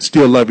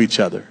 still love each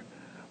other.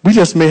 We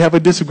just may have a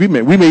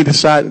disagreement. We may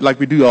decide, like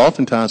we do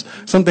oftentimes,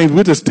 some things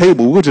we'll just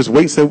table. We'll just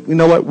wait and say, you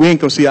know what, we ain't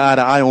going to see eye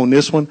to eye on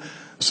this one.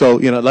 So,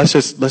 let's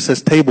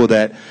just table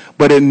that.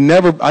 But it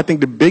never, I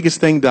think the biggest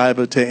thing,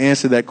 Diva, to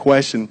answer that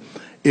question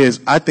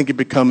is I think it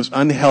becomes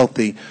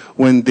unhealthy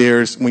when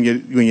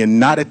you're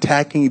not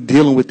attacking,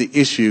 dealing with the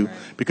issue,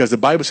 because the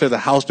Bible says a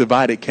house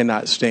divided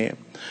cannot stand.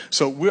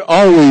 So we're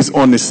always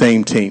on the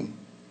same team,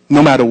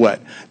 no matter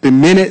what. The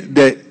minute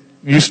that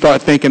you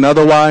start thinking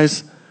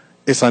otherwise,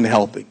 it's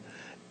unhealthy.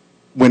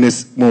 When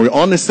we're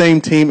on the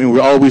same team and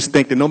we're always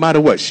thinking, no matter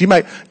what,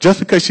 just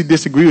because she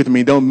disagrees with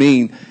me, don't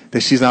mean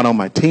that she's not on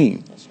my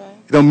team. That's right.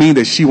 It don't mean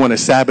that she want to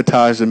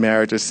sabotage the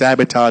marriage or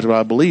sabotage what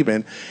I believe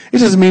in. It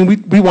just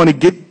means we want to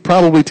get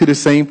probably to the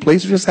same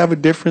place. We just have a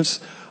difference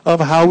of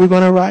how we're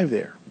going to arrive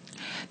there.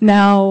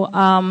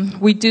 Now,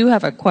 we do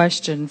have a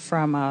question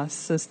from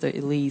Sister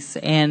Elise,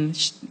 and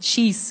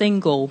she's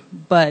single,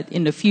 but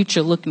in the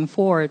future looking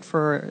forward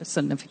for a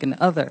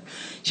significant other.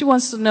 She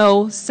wants to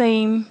know,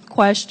 same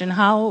question,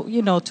 how,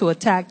 to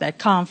attack that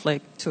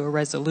conflict to a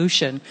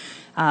resolution.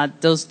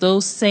 Does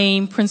those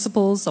same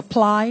principles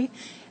apply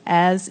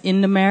as in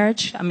the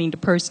marriage? I mean, the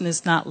person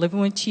is not living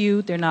with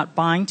you, they're not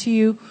buying to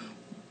you.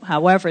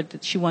 However,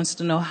 she wants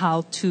to know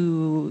how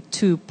to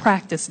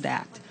practice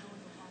that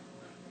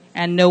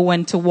and know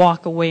when to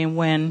walk away and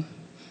when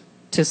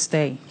to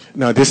stay.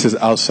 Now, this is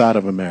outside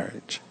of a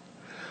marriage.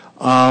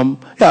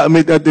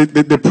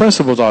 The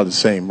principles are the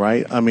same,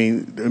 right? I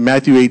mean,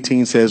 Matthew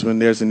 18 says when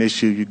there's an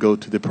issue, you go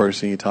to the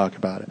person, you talk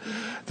about it.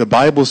 The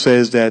Bible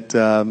says that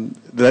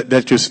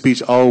that your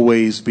speech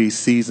always be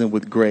seasoned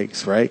with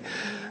grace, right?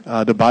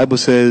 The Bible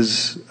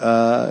says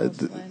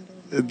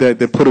that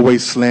they put away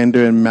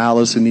slander and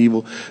malice and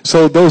evil.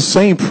 So those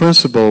same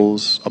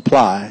principles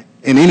apply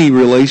in any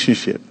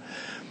relationship.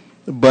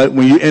 But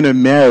when you're in a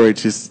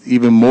marriage, it's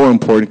even more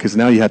important because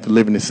now you have to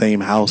live in the same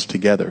house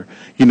together.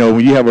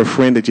 When you have a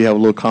friend that you have a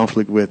little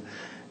conflict with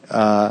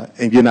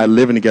and you're not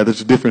living together,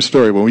 it's a different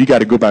story. But when you got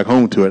to go back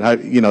home to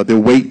it, the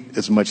weight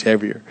is much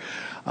heavier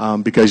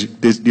because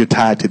you're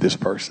tied to this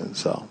person.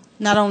 So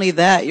not only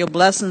that, your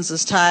blessings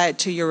is tied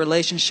to your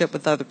relationship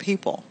with other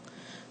people.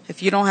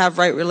 If you don't have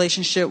right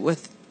relationship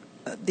with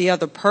the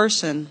other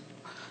person,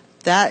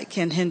 that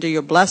can hinder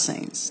your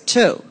blessings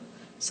too.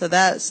 So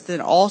that's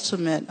the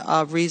ultimate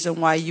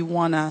reason why you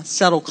want to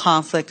settle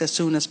conflict as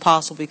soon as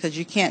possible, because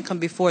you can't come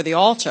before the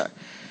altar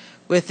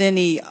with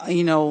any,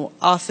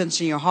 offense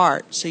in your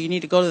heart. So you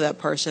need to go to that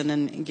person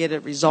and get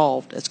it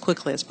resolved as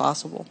quickly as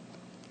possible.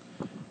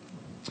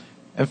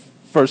 And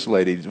First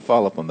Lady, to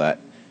follow up on that,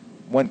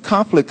 when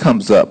conflict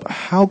comes up,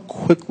 how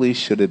quickly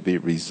should it be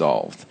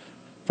resolved?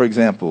 For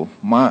example,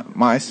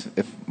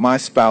 if my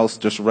spouse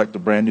just wrecked a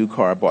brand new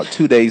car I bought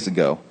 2 days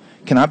ago,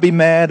 can I be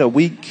mad a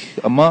week,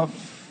 a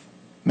month?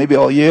 Maybe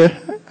all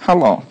year? How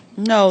long?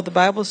 No, the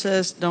Bible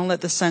says don't let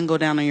the sun go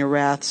down on your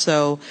wrath.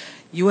 So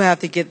you have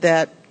to get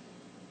that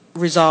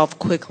resolved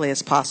quickly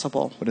as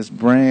possible. But it's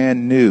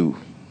brand new.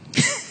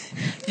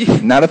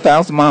 Not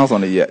 1,000 miles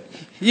on it yet.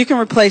 You can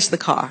replace the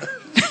car.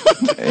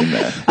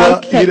 Amen. Well,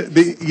 Okay.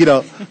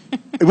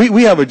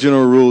 we have a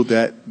general rule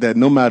that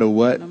no matter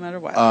what,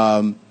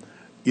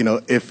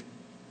 if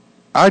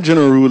our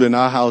general rule in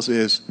our house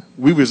is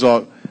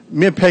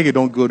me and Peggy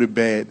don't go to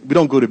bed. We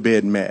don't go to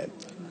bed mad.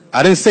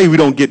 I didn't say we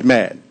don't get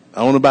mad. I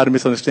don't want nobody to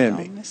misunderstand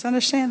me. Don't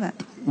misunderstand that.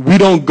 We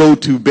don't go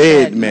to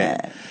bed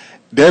mad.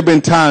 There have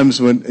been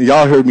times when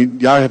y'all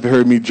have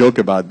heard me joke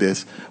about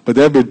this, but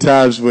there have been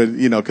times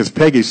when because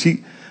Peggy,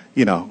 she,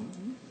 we're not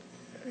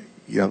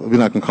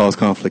gonna cause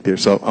conflict here.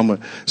 So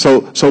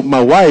so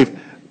my wife,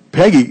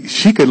 Peggy,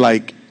 she could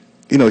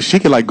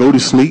go to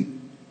sleep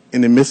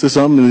in the midst of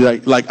something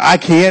like I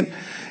can't,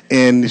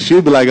 and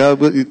she'd be like,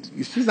 but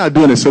she's not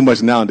doing it so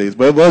much nowadays.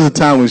 But there was a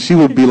time when she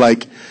would be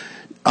like,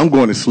 I'm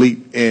going to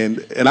sleep, and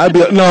I'd be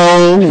like,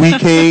 no, we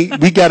can't.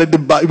 We got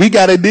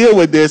to deal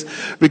with this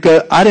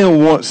because I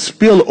didn't want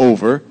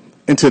spillover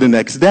into the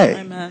next day.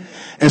 Amen.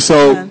 And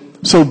so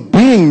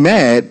being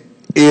mad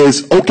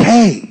is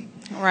okay.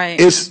 Right.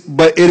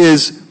 But it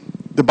is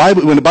the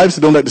Bible. When the Bible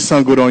says, "Don't let the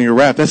sun go down on your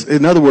wrath," that's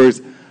in other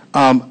words,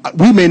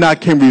 we may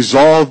not can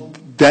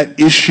resolve that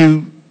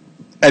issue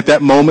at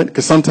that moment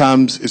because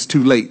sometimes it's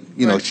too late.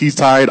 Right. She's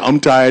tired, I'm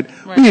tired.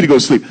 Right. We need to go to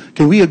sleep.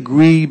 Can we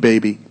agree,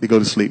 baby, to go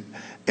to sleep?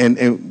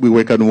 And we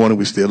wake up in the morning,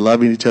 we're still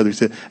loving each other,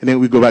 and then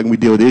we go back and we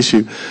deal with the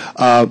issue.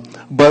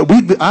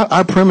 But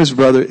our premise,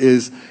 brother,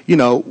 is,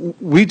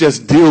 we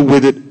just deal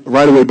with it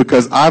right away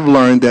because I've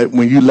learned that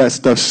when you let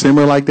stuff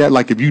simmer like that,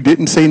 like if you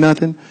didn't say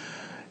nothing,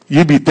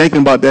 you'd be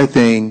thinking about that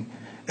thing.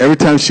 Every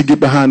time she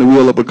get behind the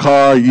wheel of a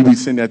car, you be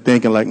sitting there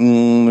thinking like,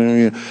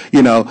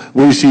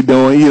 what is she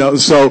doing?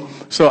 So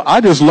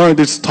I just learned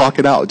to just talk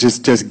it out,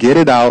 just get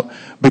it out,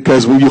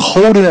 because when you're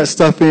holding that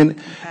stuff in,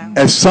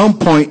 at some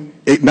point,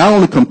 it not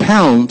only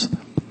compounds,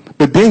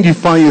 but then you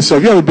find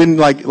yourself. You ever been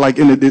like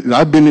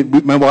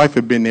my wife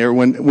had been there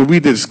when we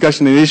did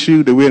discussing an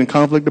issue that we had in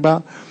conflict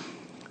about,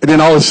 and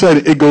then all of a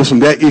sudden it goes from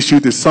that issue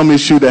to some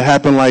issue that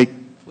happened like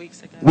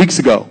weeks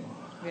ago.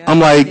 Yeah. I'm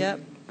like,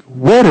 Yep.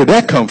 Where did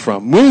that come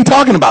from? We ain't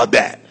talking about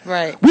that.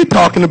 Right. We're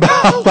talking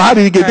about how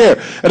did you get there.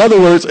 In other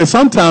words, and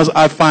sometimes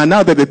I find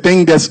out that the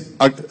thing that's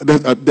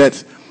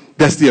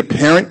the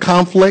apparent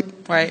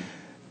conflict, Right.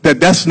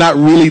 that's not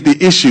really the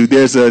issue.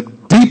 There's a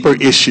deeper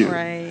issue.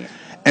 Right.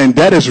 And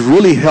that has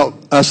really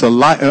helped us a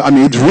lot. I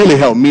mean, it's really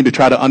helped me to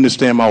try to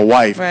understand my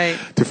wife. Right.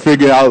 To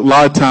figure out a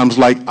lot of times,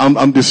 like,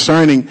 I'm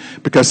discerning,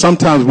 because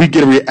sometimes we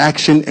get a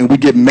reaction and we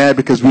get mad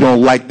because we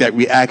don't like that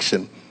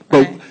reaction.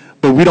 But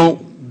we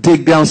don't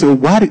dig down and say,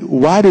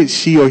 why did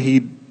she or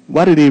he,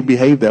 why did they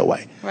behave that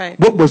way? Right.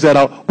 What was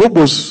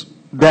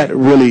that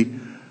really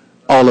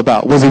all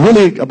about? Was it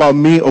really about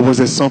me, or was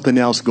there something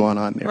else going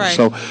on there? Right.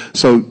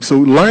 So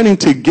learning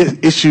to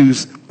get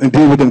issues and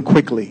deal with them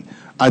quickly,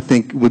 I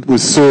think would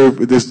serve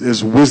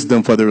as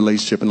wisdom for the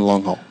relationship in the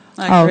long haul.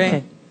 I agree.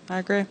 Okay. I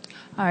agree.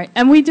 All right,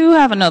 and we do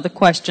have another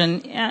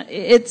question.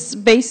 It's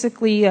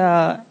basically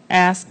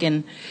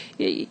asking,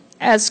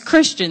 as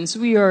Christians,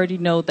 we already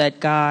know that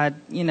God,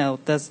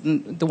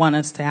 doesn't want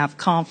us to have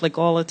conflict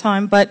all the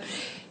time, but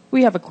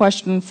we have a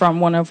question from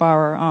one of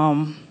our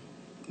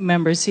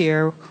members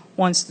here,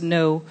 wants to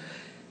know,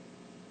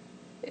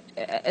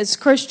 as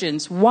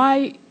Christians,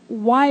 why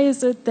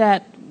is it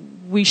that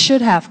we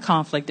should have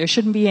conflict? There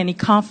shouldn't be any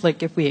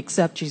conflict if we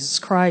accept Jesus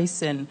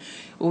Christ and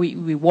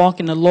we walk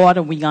in the Lord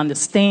and we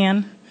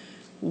understand.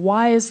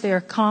 Why is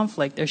there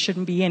conflict? There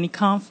shouldn't be any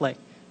conflict.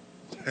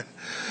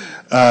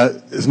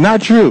 It's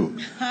not true.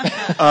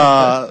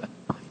 The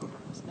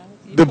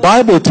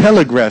Bible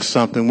telegraphs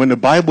something. When the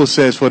Bible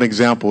says, for an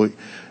example,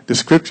 the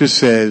scripture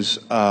says,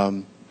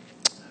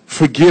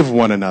 forgive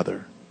one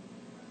another,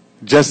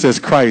 just as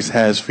Christ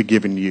has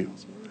forgiven you.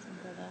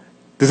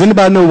 Does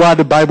anybody know why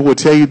the Bible would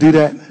tell you to do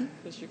that?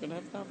 Because you're going to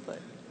have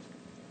conflict.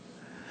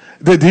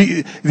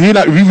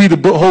 We read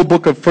the whole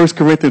book of 1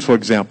 Corinthians, for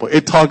example.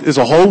 It's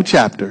a whole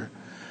chapter.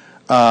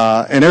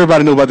 And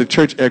everybody knows about the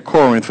church at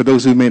Corinth, for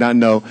those who may not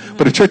know.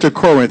 But the church at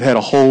Corinth had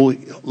a whole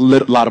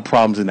lot of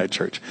problems in that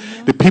church.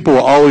 The people were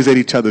always at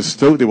each other's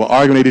throat. They were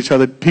arguing at each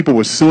other. People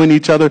were suing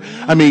each other.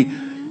 I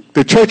mean,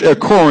 the church at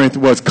Corinth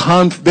was,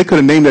 they could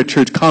have named that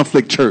church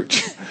Conflict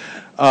Church.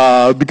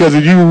 Because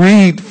if you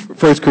read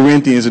 1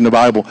 Corinthians in the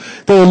Bible,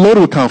 they were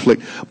loaded with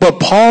conflict. But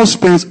Paul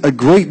spends a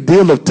great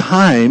deal of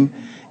time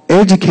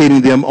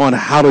educating them on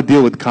how to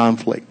deal with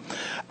conflict.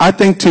 I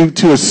think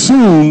to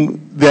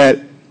assume that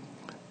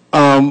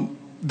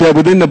that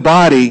within the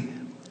body,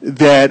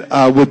 that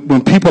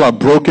when people are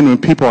broken, when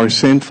people are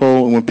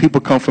sinful, and when people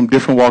come from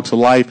different walks of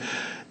life,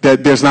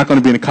 that there's not going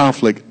to be any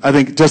conflict. I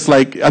think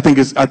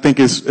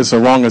it's a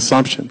wrong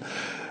assumption.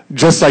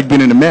 Just like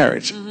being in a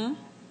marriage. Mm-hmm.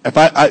 If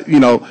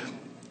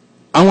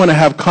I want to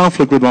have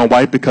conflict with my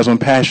wife because I'm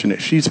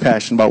passionate. She's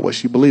passionate about what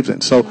she believes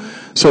in. So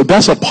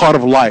that's a part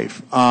of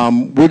life.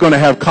 We're going to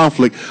have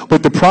conflict.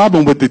 But the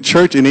problem with the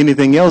church and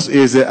anything else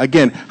is that,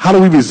 again, how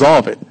do we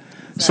resolve it?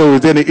 So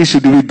is there an issue?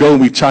 Do we go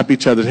and we chop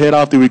each other's head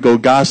off? Do we go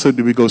gossip?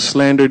 Do we go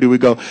slander? Do we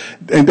go?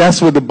 And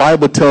that's what the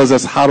Bible tells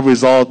us how to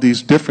resolve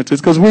these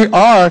differences, because we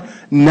are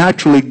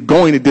naturally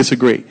going to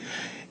disagree.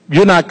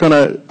 You're not going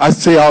to, I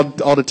say all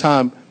the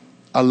time,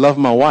 I love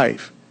my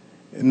wife.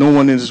 No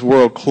one in this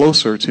world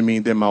closer to me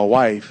than my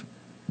wife,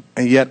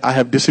 and yet I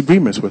have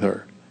disagreements with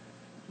her.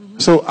 Mm-hmm.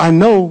 So I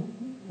know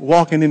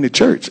walking in the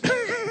church,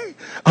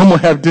 I'm going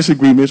to have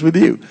disagreements with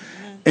you,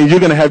 and you're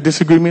going to have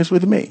disagreements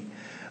with me.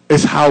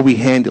 It's how we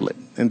handle it,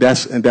 and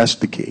that's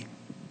the key.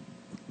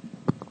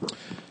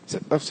 So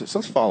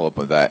let's follow up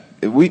on that.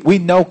 We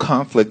know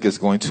conflict is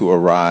going to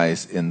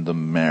arise in the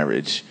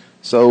marriage.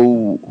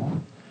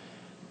 So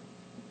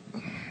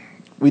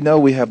we know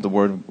we have the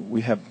word,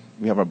 we have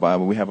our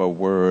Bible, we have our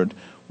word,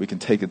 we can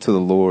take it to the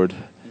Lord.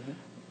 Mm-hmm.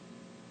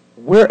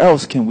 Where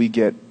else can we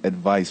get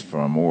advice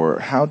from, or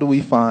how do we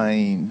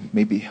find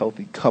maybe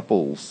healthy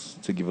couples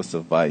to give us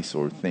advice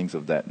or things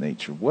of that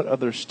nature? What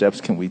other steps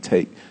can we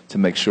take to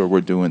make sure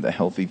we're doing the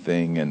healthy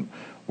thing and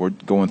we're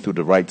going through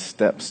the right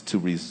steps to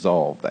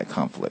resolve that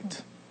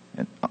conflict?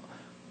 And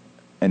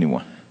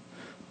anyone?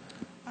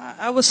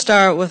 I would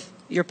start with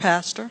your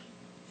pastor.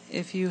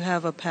 If you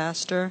have a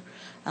pastor,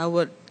 I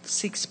would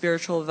seek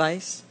spiritual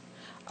advice.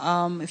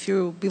 If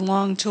you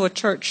belong to a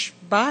church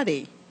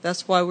body,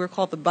 that's why we're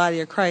called the body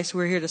of Christ.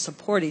 We're here to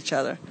support each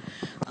other.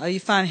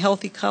 You find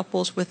healthy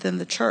couples within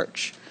the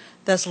church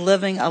that's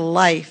living a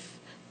life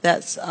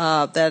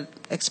that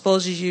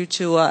exposes you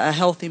to a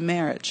healthy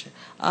marriage.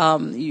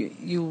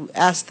 You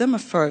ask them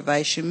for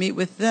advice. You meet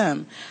with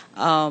them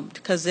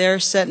because they're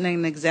setting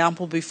an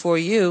example before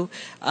you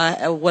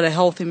what a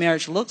healthy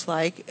marriage looks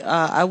like.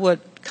 I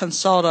would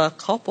consult a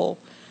couple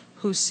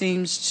who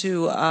seems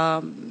to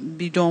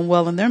be doing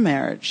well in their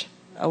marriage.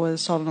 I would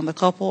consult another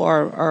couple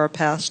or a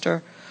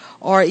pastor,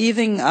 or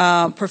even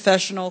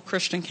professional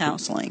Christian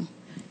counseling,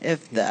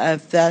 if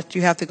that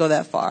you have to go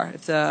that far.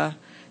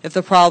 If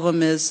the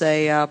problem is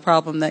a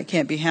problem that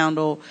can't be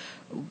handled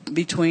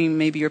between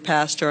maybe your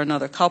pastor or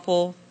another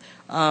couple,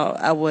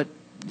 I would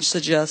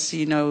suggest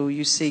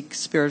you seek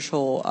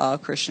spiritual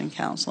Christian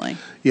counseling.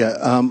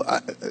 Yeah.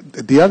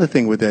 The other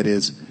thing with that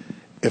is,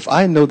 if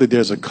I know that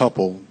there's a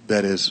couple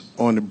that is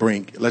on the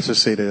brink, let's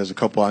just say that there's a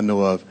couple I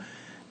know of,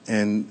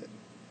 and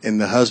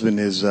the husband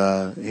is he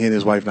and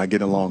his wife not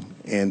getting along,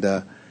 and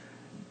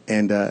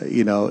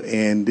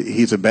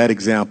he's a bad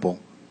example,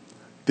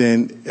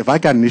 then if I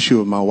got an issue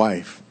with my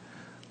wife,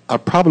 I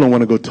probably don't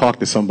want to go talk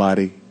to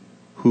somebody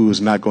who's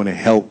not going to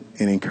help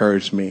and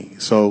encourage me.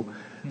 So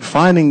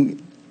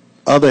finding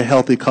other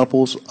healthy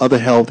couples, other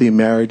healthy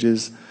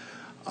marriages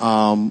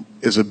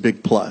is a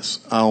big plus.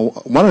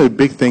 One of the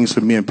big things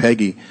for me and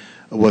Peggy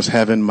was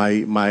having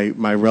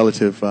my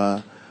relative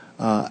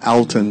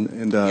Alton,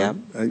 and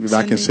if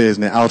I can say his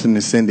name, Alton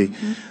and Cindy.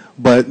 Mm-hmm.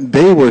 But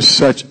they were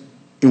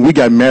and we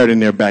got married in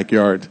their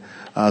backyard.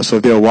 So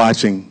if they're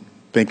watching,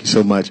 thank you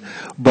so much.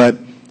 But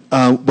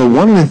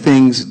one of the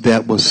things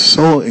that was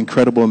so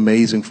incredible,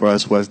 amazing for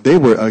us was they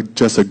were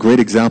just a great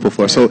example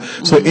for us.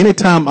 So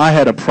anytime I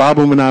had a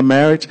problem in our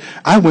marriage,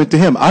 I went to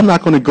him. I'm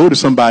not going to go to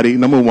somebody,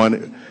 number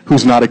one,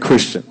 who's not a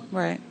Christian.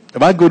 Right.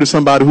 If I go to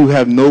somebody who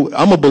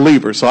I'm a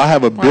believer, so I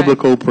have a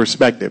biblical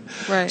perspective.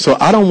 Right. So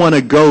I don't want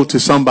to go to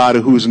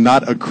somebody who's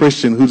not a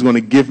Christian, who's going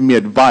to give me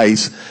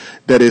advice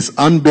that is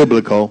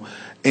unbiblical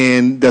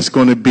and that's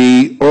going to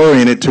be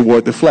oriented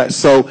toward the flesh.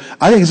 So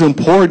I think it's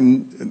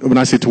important, when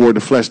I say toward the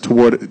flesh,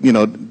 toward,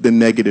 the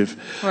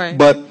negative. Right.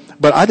 But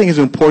I think it's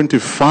important to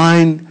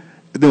find,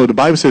 the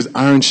Bible says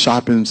iron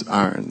sharpens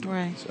iron.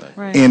 Right.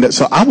 Right. And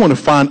so I want to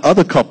find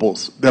other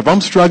couples. If I'm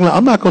struggling,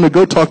 I'm not going to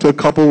go talk to a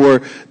couple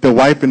where the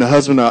wife and the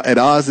husband are at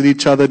odds with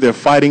each other, they're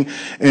fighting.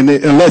 And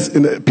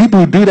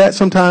people who do that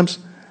sometimes,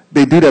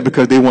 they do that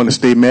because they want to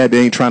stay mad. They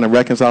ain't trying to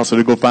reconcile, so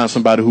they go find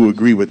somebody who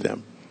agree with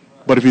them.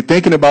 But if you're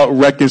thinking about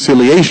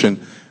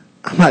reconciliation,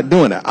 I'm not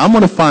doing that. I'm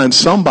going to find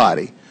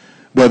somebody,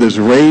 whether it's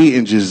Ray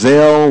and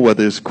Giselle,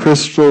 whether it's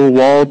Crystal,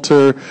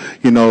 Walter,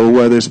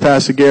 whether it's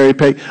Pastor Gary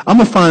Pay. I'm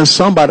going to find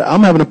somebody.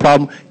 I'm having a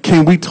problem.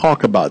 Can we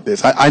talk about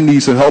this? I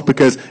need some help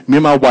because me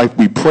and my wife,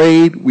 we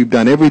prayed, we've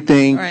done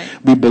everything, right.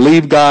 We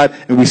believe God,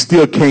 and we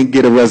still can't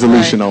get a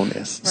resolution on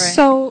this. Right.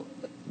 So,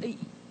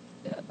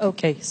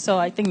 okay, so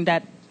I think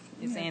that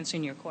is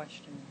answering your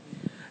question.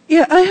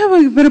 Yeah, I have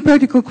a very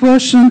practical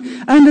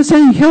question. I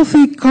understand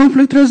healthy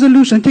conflict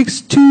resolution takes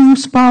two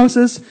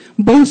spouses.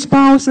 Both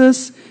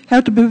spouses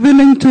have to be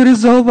willing to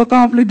resolve a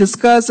conflict,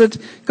 discuss it,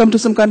 come to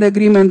some kind of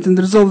agreement, and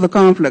resolve the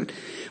conflict.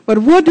 But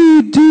what do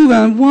you do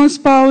when one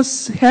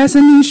spouse has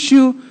an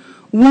issue,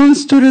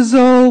 wants to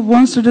resolve,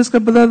 wants to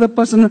discuss, but the other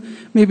person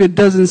maybe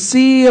doesn't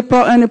see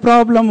any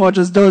problem or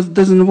just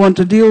doesn't want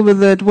to deal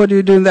with it? What do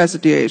you do in that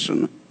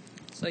situation?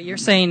 So you're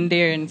saying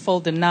they're in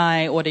full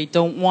deny or they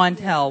don't want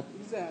help.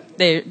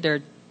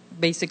 They're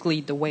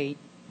basically the weight.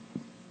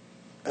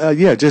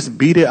 Yeah, just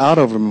beat it out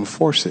of them and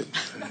force it.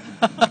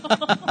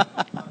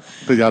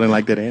 But y'all didn't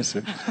like that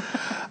answer.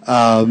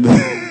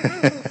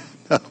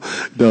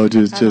 No,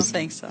 just. I don't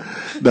think so.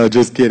 No,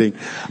 just kidding.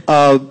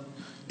 One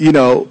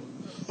of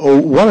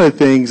the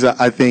things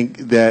I think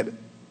that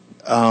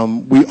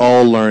we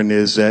all learn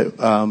is that,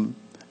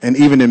 and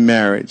even in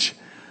marriage,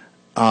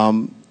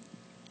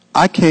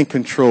 I can't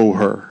control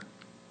her.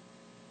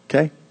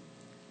 Okay?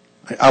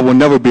 I will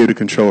never be able to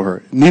control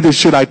her. Neither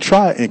should I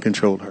try and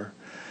control her.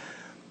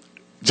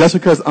 Just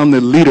because I'm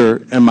the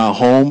leader in my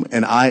home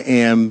and I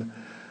am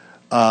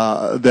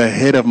the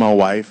head of my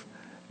wife,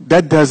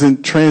 that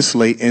doesn't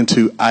translate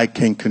into I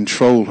can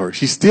control her.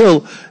 She's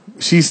still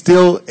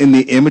in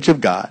the image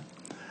of God.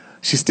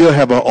 She still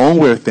have her own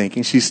way of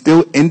thinking. She's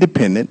still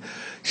independent.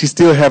 She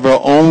still have her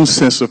own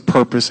sense of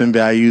purpose and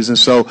values. And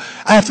so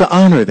I have to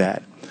honor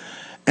that.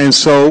 And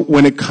so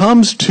when it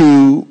comes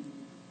to,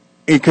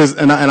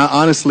 and I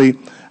honestly,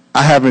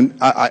 I haven't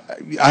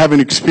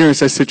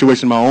experienced that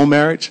situation in my own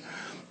marriage.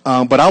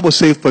 But I would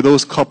say for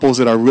those couples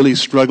that are really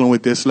struggling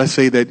with this, let's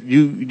say that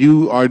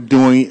you are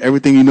doing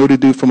everything you know to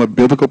do from a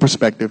biblical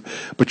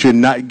perspective, but you're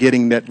not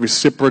getting that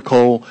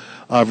reciprocal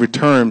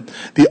return.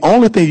 The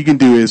only thing you can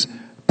do is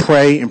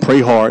pray and pray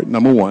hard,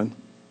 number one,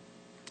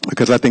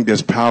 because I think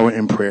there's power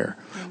in prayer.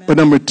 Amen. But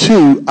number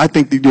two, I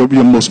think that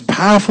your most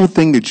powerful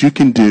thing that you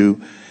can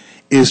do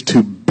is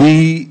to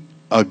be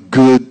a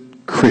good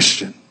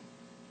Christian.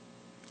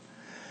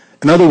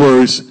 In other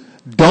words,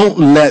 don't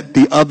let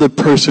the other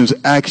person's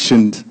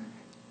actions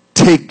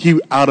take you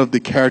out of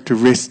the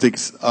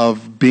characteristics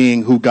of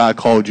being who God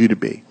called you to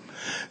be.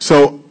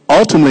 So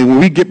ultimately, when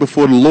we get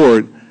before the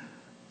Lord,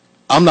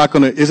 it ain't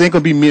going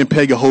to be me and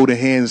Peggy holding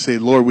hands and say,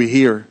 Lord, we're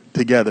here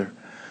together.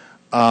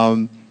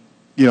 Marriage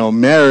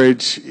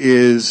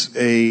is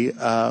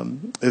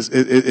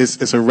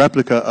it's a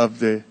replica of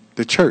the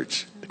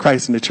church,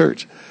 Christ and the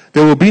church.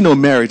 There will be no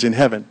marriage in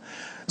heaven.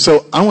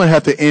 So I'm going to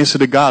have to answer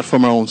to God for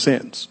my own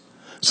sins.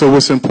 So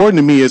what's important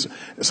to me is,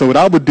 so what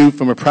I would do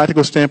from a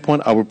practical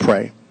standpoint, I would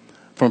pray.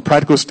 From a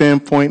practical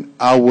standpoint,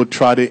 I would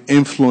try to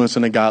influence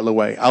in a godly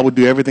way. I would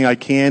do everything I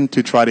can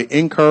to try to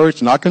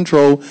encourage, not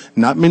control,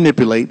 not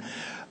manipulate.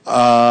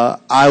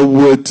 I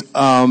would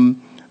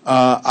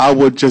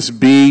just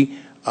be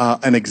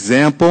an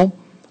example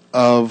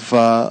of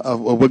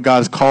what God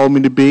has called me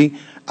to be.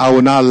 I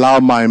will not allow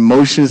my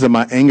emotions and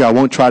my anger. I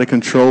won't try to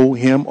control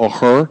him or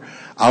her.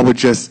 I would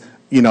just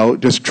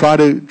try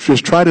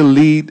to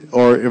lead,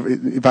 or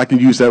if I can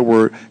use that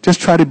word, just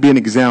try to be an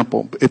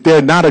example. If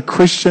they're not a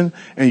Christian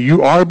and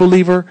you are a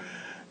believer,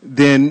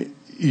 then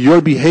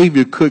your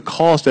behavior could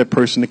cause that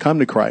person to come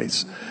to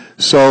Christ.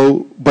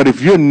 So, but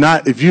if you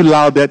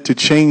allow that to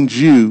change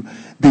you,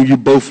 then you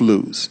both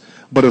lose.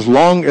 But as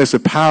long as the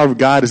power of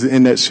God is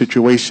in that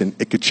situation,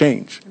 it could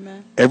change.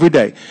 Amen. Every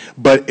day.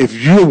 But if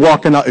you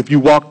walk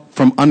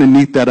from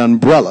underneath that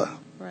umbrella,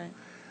 Right.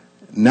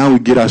 now we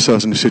get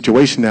ourselves in a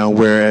situation now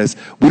whereas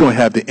we don't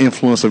have the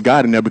influence of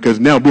God in there because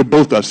now we're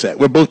both upset.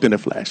 We're both in the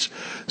flesh.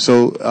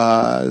 So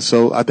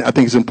I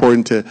think it's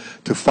important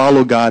to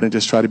follow God and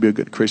just try to be a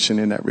good Christian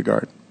in that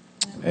regard.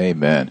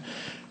 Amen.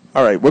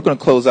 All right, we're going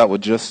to close out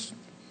with just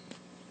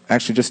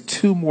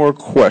two more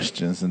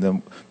questions, and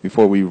then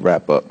before we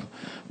wrap up.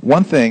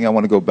 One thing I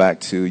want to go back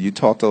to, you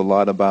talked a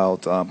lot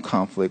about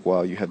conflict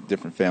while you had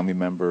different family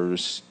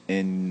members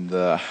in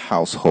the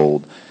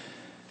household.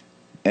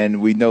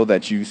 And we know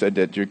that you said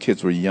that your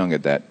kids were young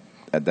at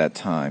that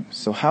time.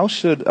 So how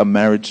should a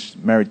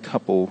married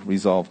couple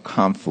resolve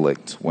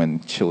conflict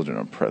when children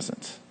are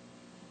present?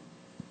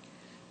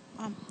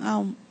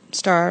 I'll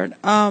start.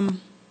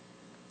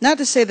 Not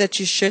to say that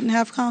you shouldn't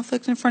have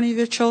conflict in front of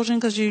your children,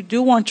 because you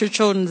do want your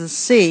children to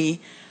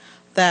see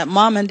that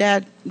mom and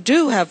dad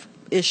do have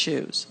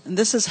issues. And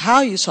this is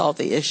how you solve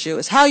the issue.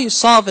 It's how you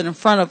solve it in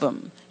front of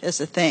them is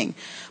the thing.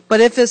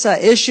 But if it's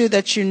an issue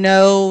that you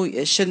know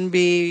it shouldn't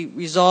be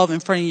resolved in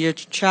front of your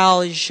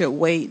child, you should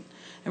wait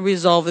and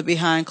resolve it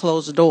behind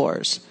closed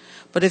doors.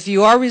 But if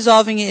you are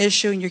resolving an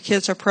issue and your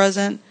kids are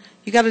present,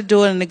 you got to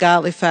do it in a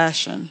godly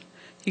fashion.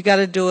 You got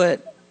to do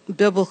it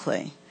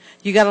biblically.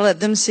 You got to let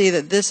them see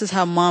that this is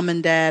how mom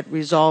and dad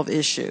resolve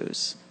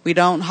issues. We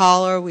don't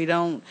holler. We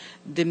don't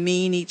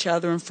demean each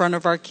other in front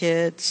of our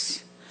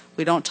kids.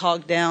 We don't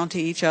talk down to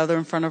each other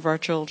in front of our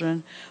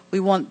children.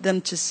 We want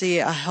them to see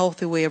a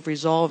healthy way of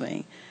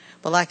resolving.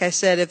 But like I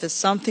said, if it's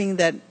something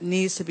that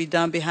needs to be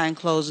done behind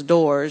closed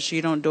doors,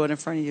 you don't do it in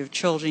front of your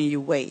children.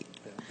 You wait.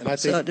 And I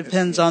think So it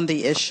depends on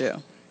the issue.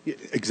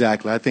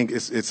 Exactly. I think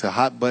it's a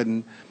hot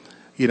button.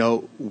 You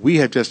know, we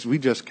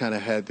just kind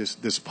of had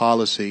this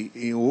policy.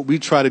 You know, what we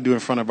try to do in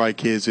front of our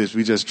kids is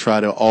we just try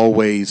to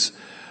always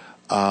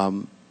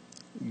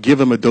give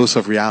them a dose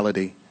of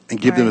reality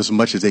and give them as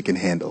much as they can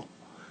handle.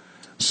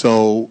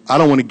 So I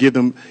don't want to give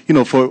them, you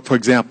know, for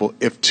example,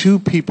 if two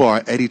people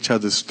are at each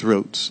other's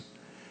throats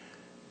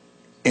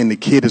and the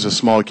kid is a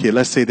small kid,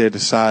 let's say they're the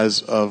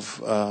size of,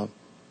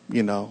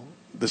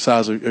 the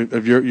size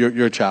of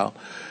your child,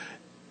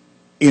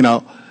 you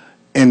know,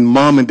 and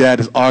mom and dad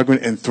is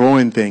arguing and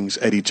throwing things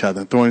at each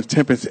other, throwing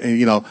tempers, and,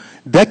 you know,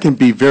 that can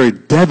be very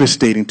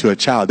devastating to a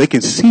child. They can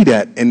see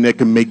that, and that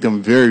can make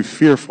them very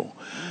fearful.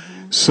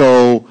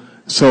 So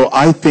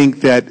I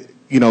think that,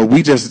 you know,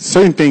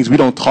 certain things we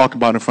don't talk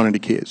about in front of the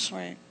kids.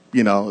 Right.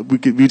 You know,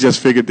 we just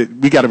figured that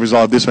we got to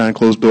resolve this behind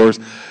closed doors.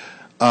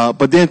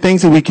 But then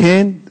things that we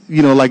can,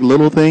 you know, like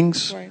little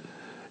things, Right.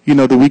 you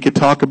know, that we could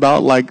talk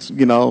about, like,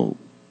 you know,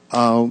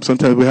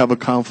 sometimes we have a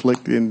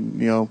conflict, and,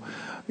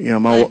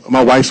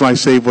 my wife might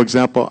say, for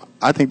example,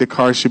 I think the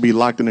car should be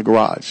locked in the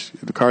garage.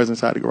 The car is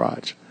inside the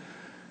garage.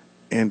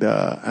 And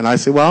I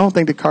say, well, I don't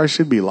think the car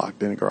should be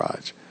locked in the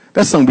garage.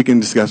 That's something we can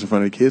discuss in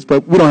front of the kids,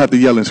 but we don't have to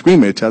yell and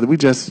scream at each other. We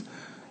just,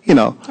 you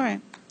know. All right.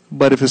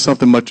 But if it's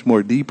something much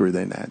more deeper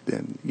than that,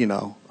 then, you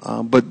know,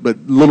 but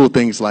little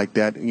things like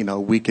that, you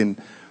know,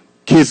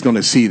 kids going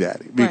to see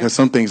that, because Right.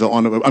 some things are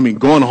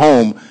going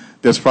home,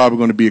 there's probably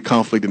going to be a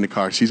conflict in the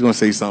car. She's going to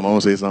say something, I'm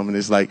going to say something. And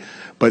it's like,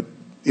 but,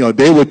 you know,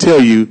 they will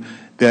tell you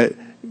that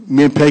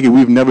me and Peggy,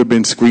 we've never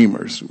been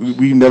screamers.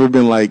 We've never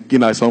been like, you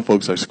know, some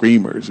folks are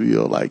screamers. You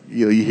know, like,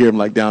 you know, you hear them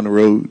like down the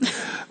road.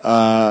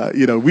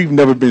 You know, we've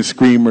never been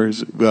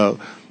screamers. Well,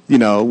 you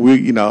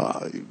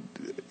know,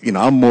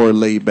 I'm more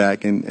laid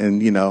back,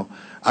 and you know,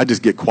 I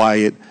just get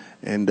quiet,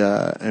 and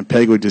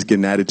Peggy would just get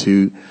an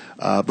attitude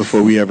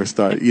before we ever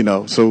start. You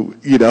know, so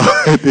you know,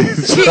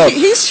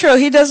 He's true.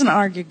 He doesn't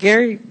argue.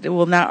 Gary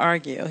will not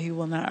argue. He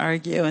will not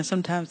argue, and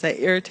sometimes that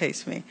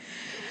irritates me.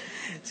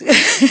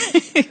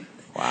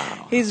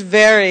 Wow. He's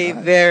very,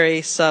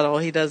 very subtle.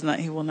 He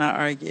will not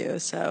argue.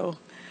 So,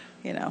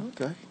 you know.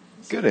 Okay.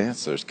 Good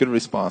answers, good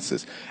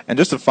responses. And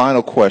just a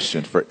final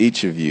question for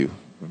each of you,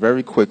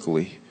 very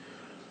quickly.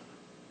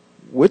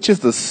 Which is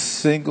the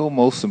single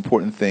most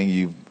important thing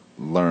you've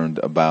learned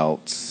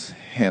about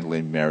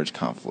handling marriage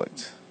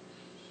conflict?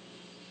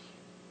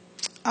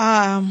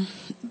 The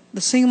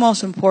single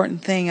most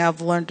important thing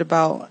I've learned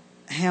about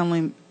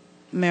handling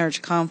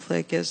marriage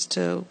conflict is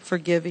to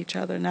forgive each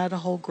other, not to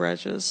hold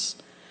grudges,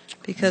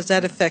 because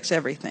that affects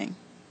everything.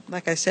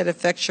 Like I said, it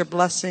affects your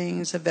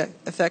blessings, it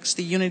affects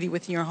the unity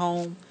within your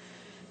home.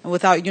 And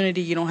without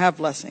unity, you don't have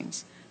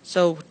blessings.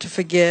 So to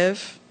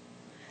forgive,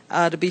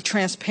 to be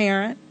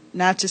transparent,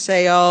 not to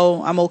say,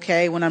 oh, I'm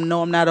okay when I'm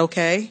not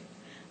okay,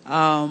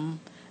 to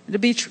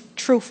be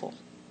truthful.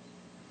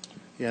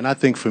 Yeah, and I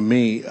think for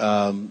me,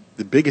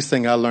 the biggest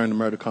thing I learned in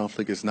marital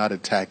conflict is not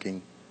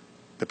attacking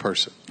the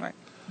person. Right.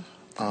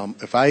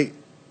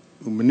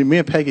 When me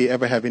and Peggy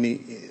ever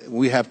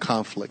we have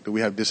conflict or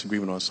we have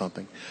disagreement on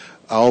something,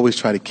 I always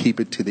try to keep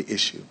it to the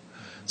issue.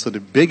 So the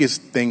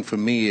biggest thing for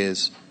me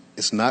is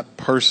it's not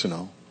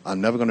personal. I'm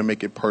never going to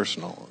make it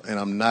personal, and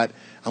I'm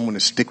going to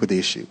stick with the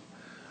issue.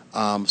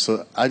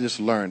 So I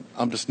just learned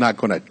I'm just not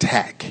going to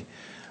attack.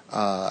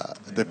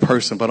 the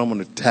person, but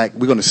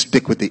we're going to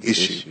stick with the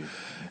issue.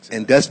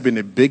 And that's been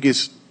the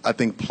biggest, I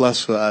think,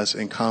 plus for us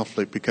in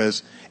conflict,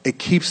 because it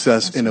keeps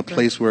us in a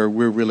place where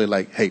we're really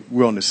like, hey,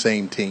 we're on the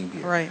same team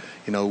here. Right.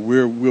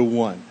 We're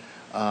one.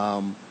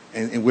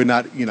 And we're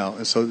not,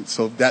 and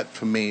so that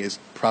for me is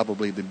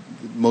probably the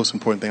most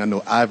important thing I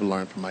know I've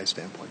learned from my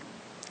standpoint.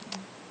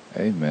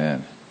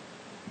 Amen.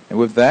 And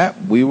with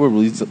that, we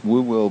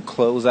will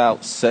close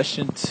out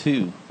session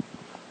 2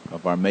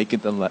 of our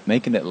Making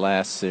It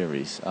Last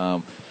series.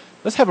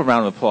 Let's have a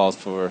round of applause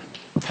for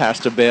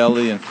Pastor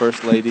Bailey and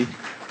First Lady.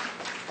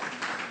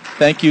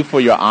 Thank you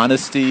for your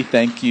honesty.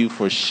 Thank you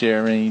for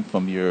sharing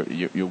from your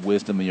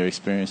wisdom and your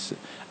experience.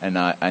 And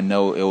I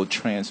know it will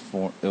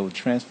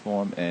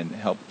transform and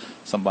help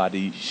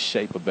somebody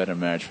shape a better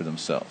marriage for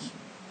themselves.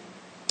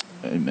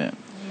 Amen.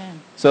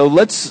 Amen. So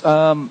let's,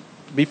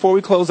 before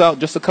we close out,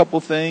 just a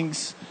couple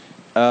things.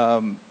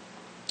 For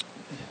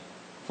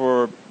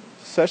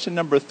session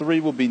number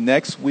 3 will be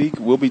next week.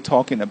 We'll be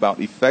talking about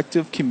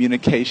effective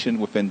communication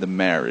within the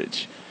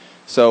marriage.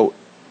 So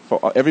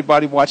for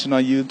everybody watching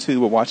on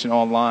YouTube or watching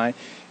online,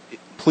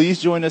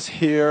 please join us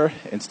here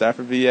in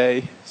Stafford,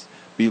 VA.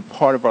 Be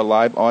part of our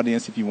live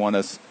audience. If you want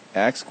to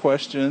ask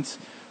questions,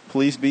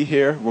 please be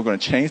here. We're going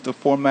to change the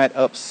format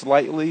up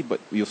slightly,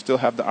 but you'll still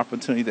have the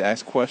opportunity to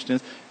ask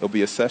questions. It'll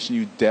be a session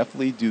you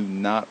definitely do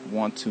not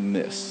want to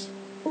miss.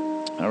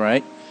 All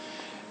right?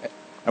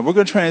 And we're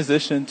going to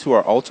transition to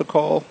our altar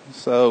call.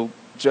 So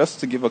just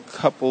to give a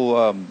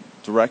couple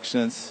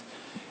directions,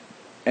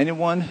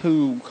 anyone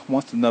who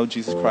wants to know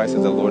Jesus Christ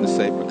as their Lord and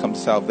Savior, come to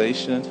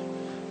salvation,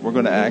 we're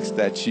going to ask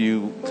that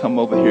you come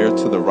over here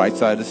to the right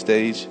side of the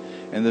stage.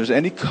 And if there's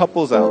any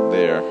couples out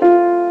there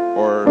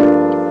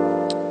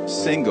or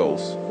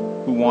singles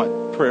who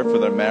want prayer for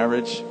their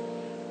marriage,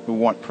 who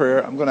want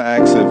prayer, I'm going to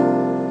ask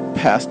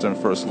if Pastor and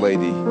First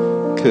Lady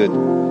could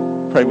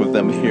pray with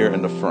them here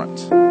in the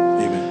front.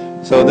 Amen.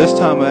 So this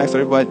time I ask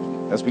everybody,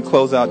 as we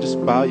close out, just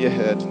bow your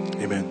head.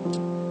 Amen.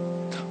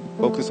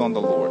 Focus on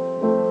the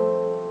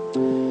Lord.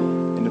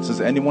 And if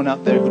there's anyone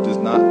out there who does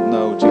not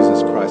know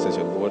Jesus Christ as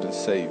your Lord and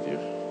Savior,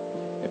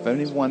 if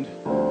anyone,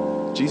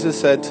 Jesus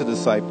said to the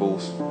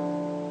disciples,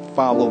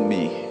 follow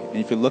me. And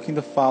if you're looking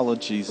to follow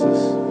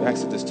Jesus, we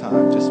ask at this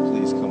time, just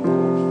please come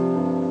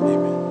forward.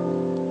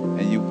 Amen.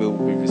 And you will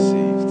be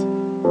received.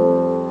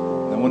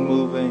 No one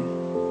moving,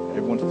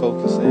 everyone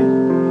focusing.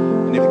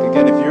 And if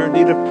you're in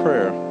need of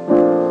prayer,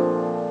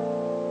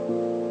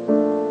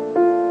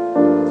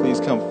 please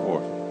come forward.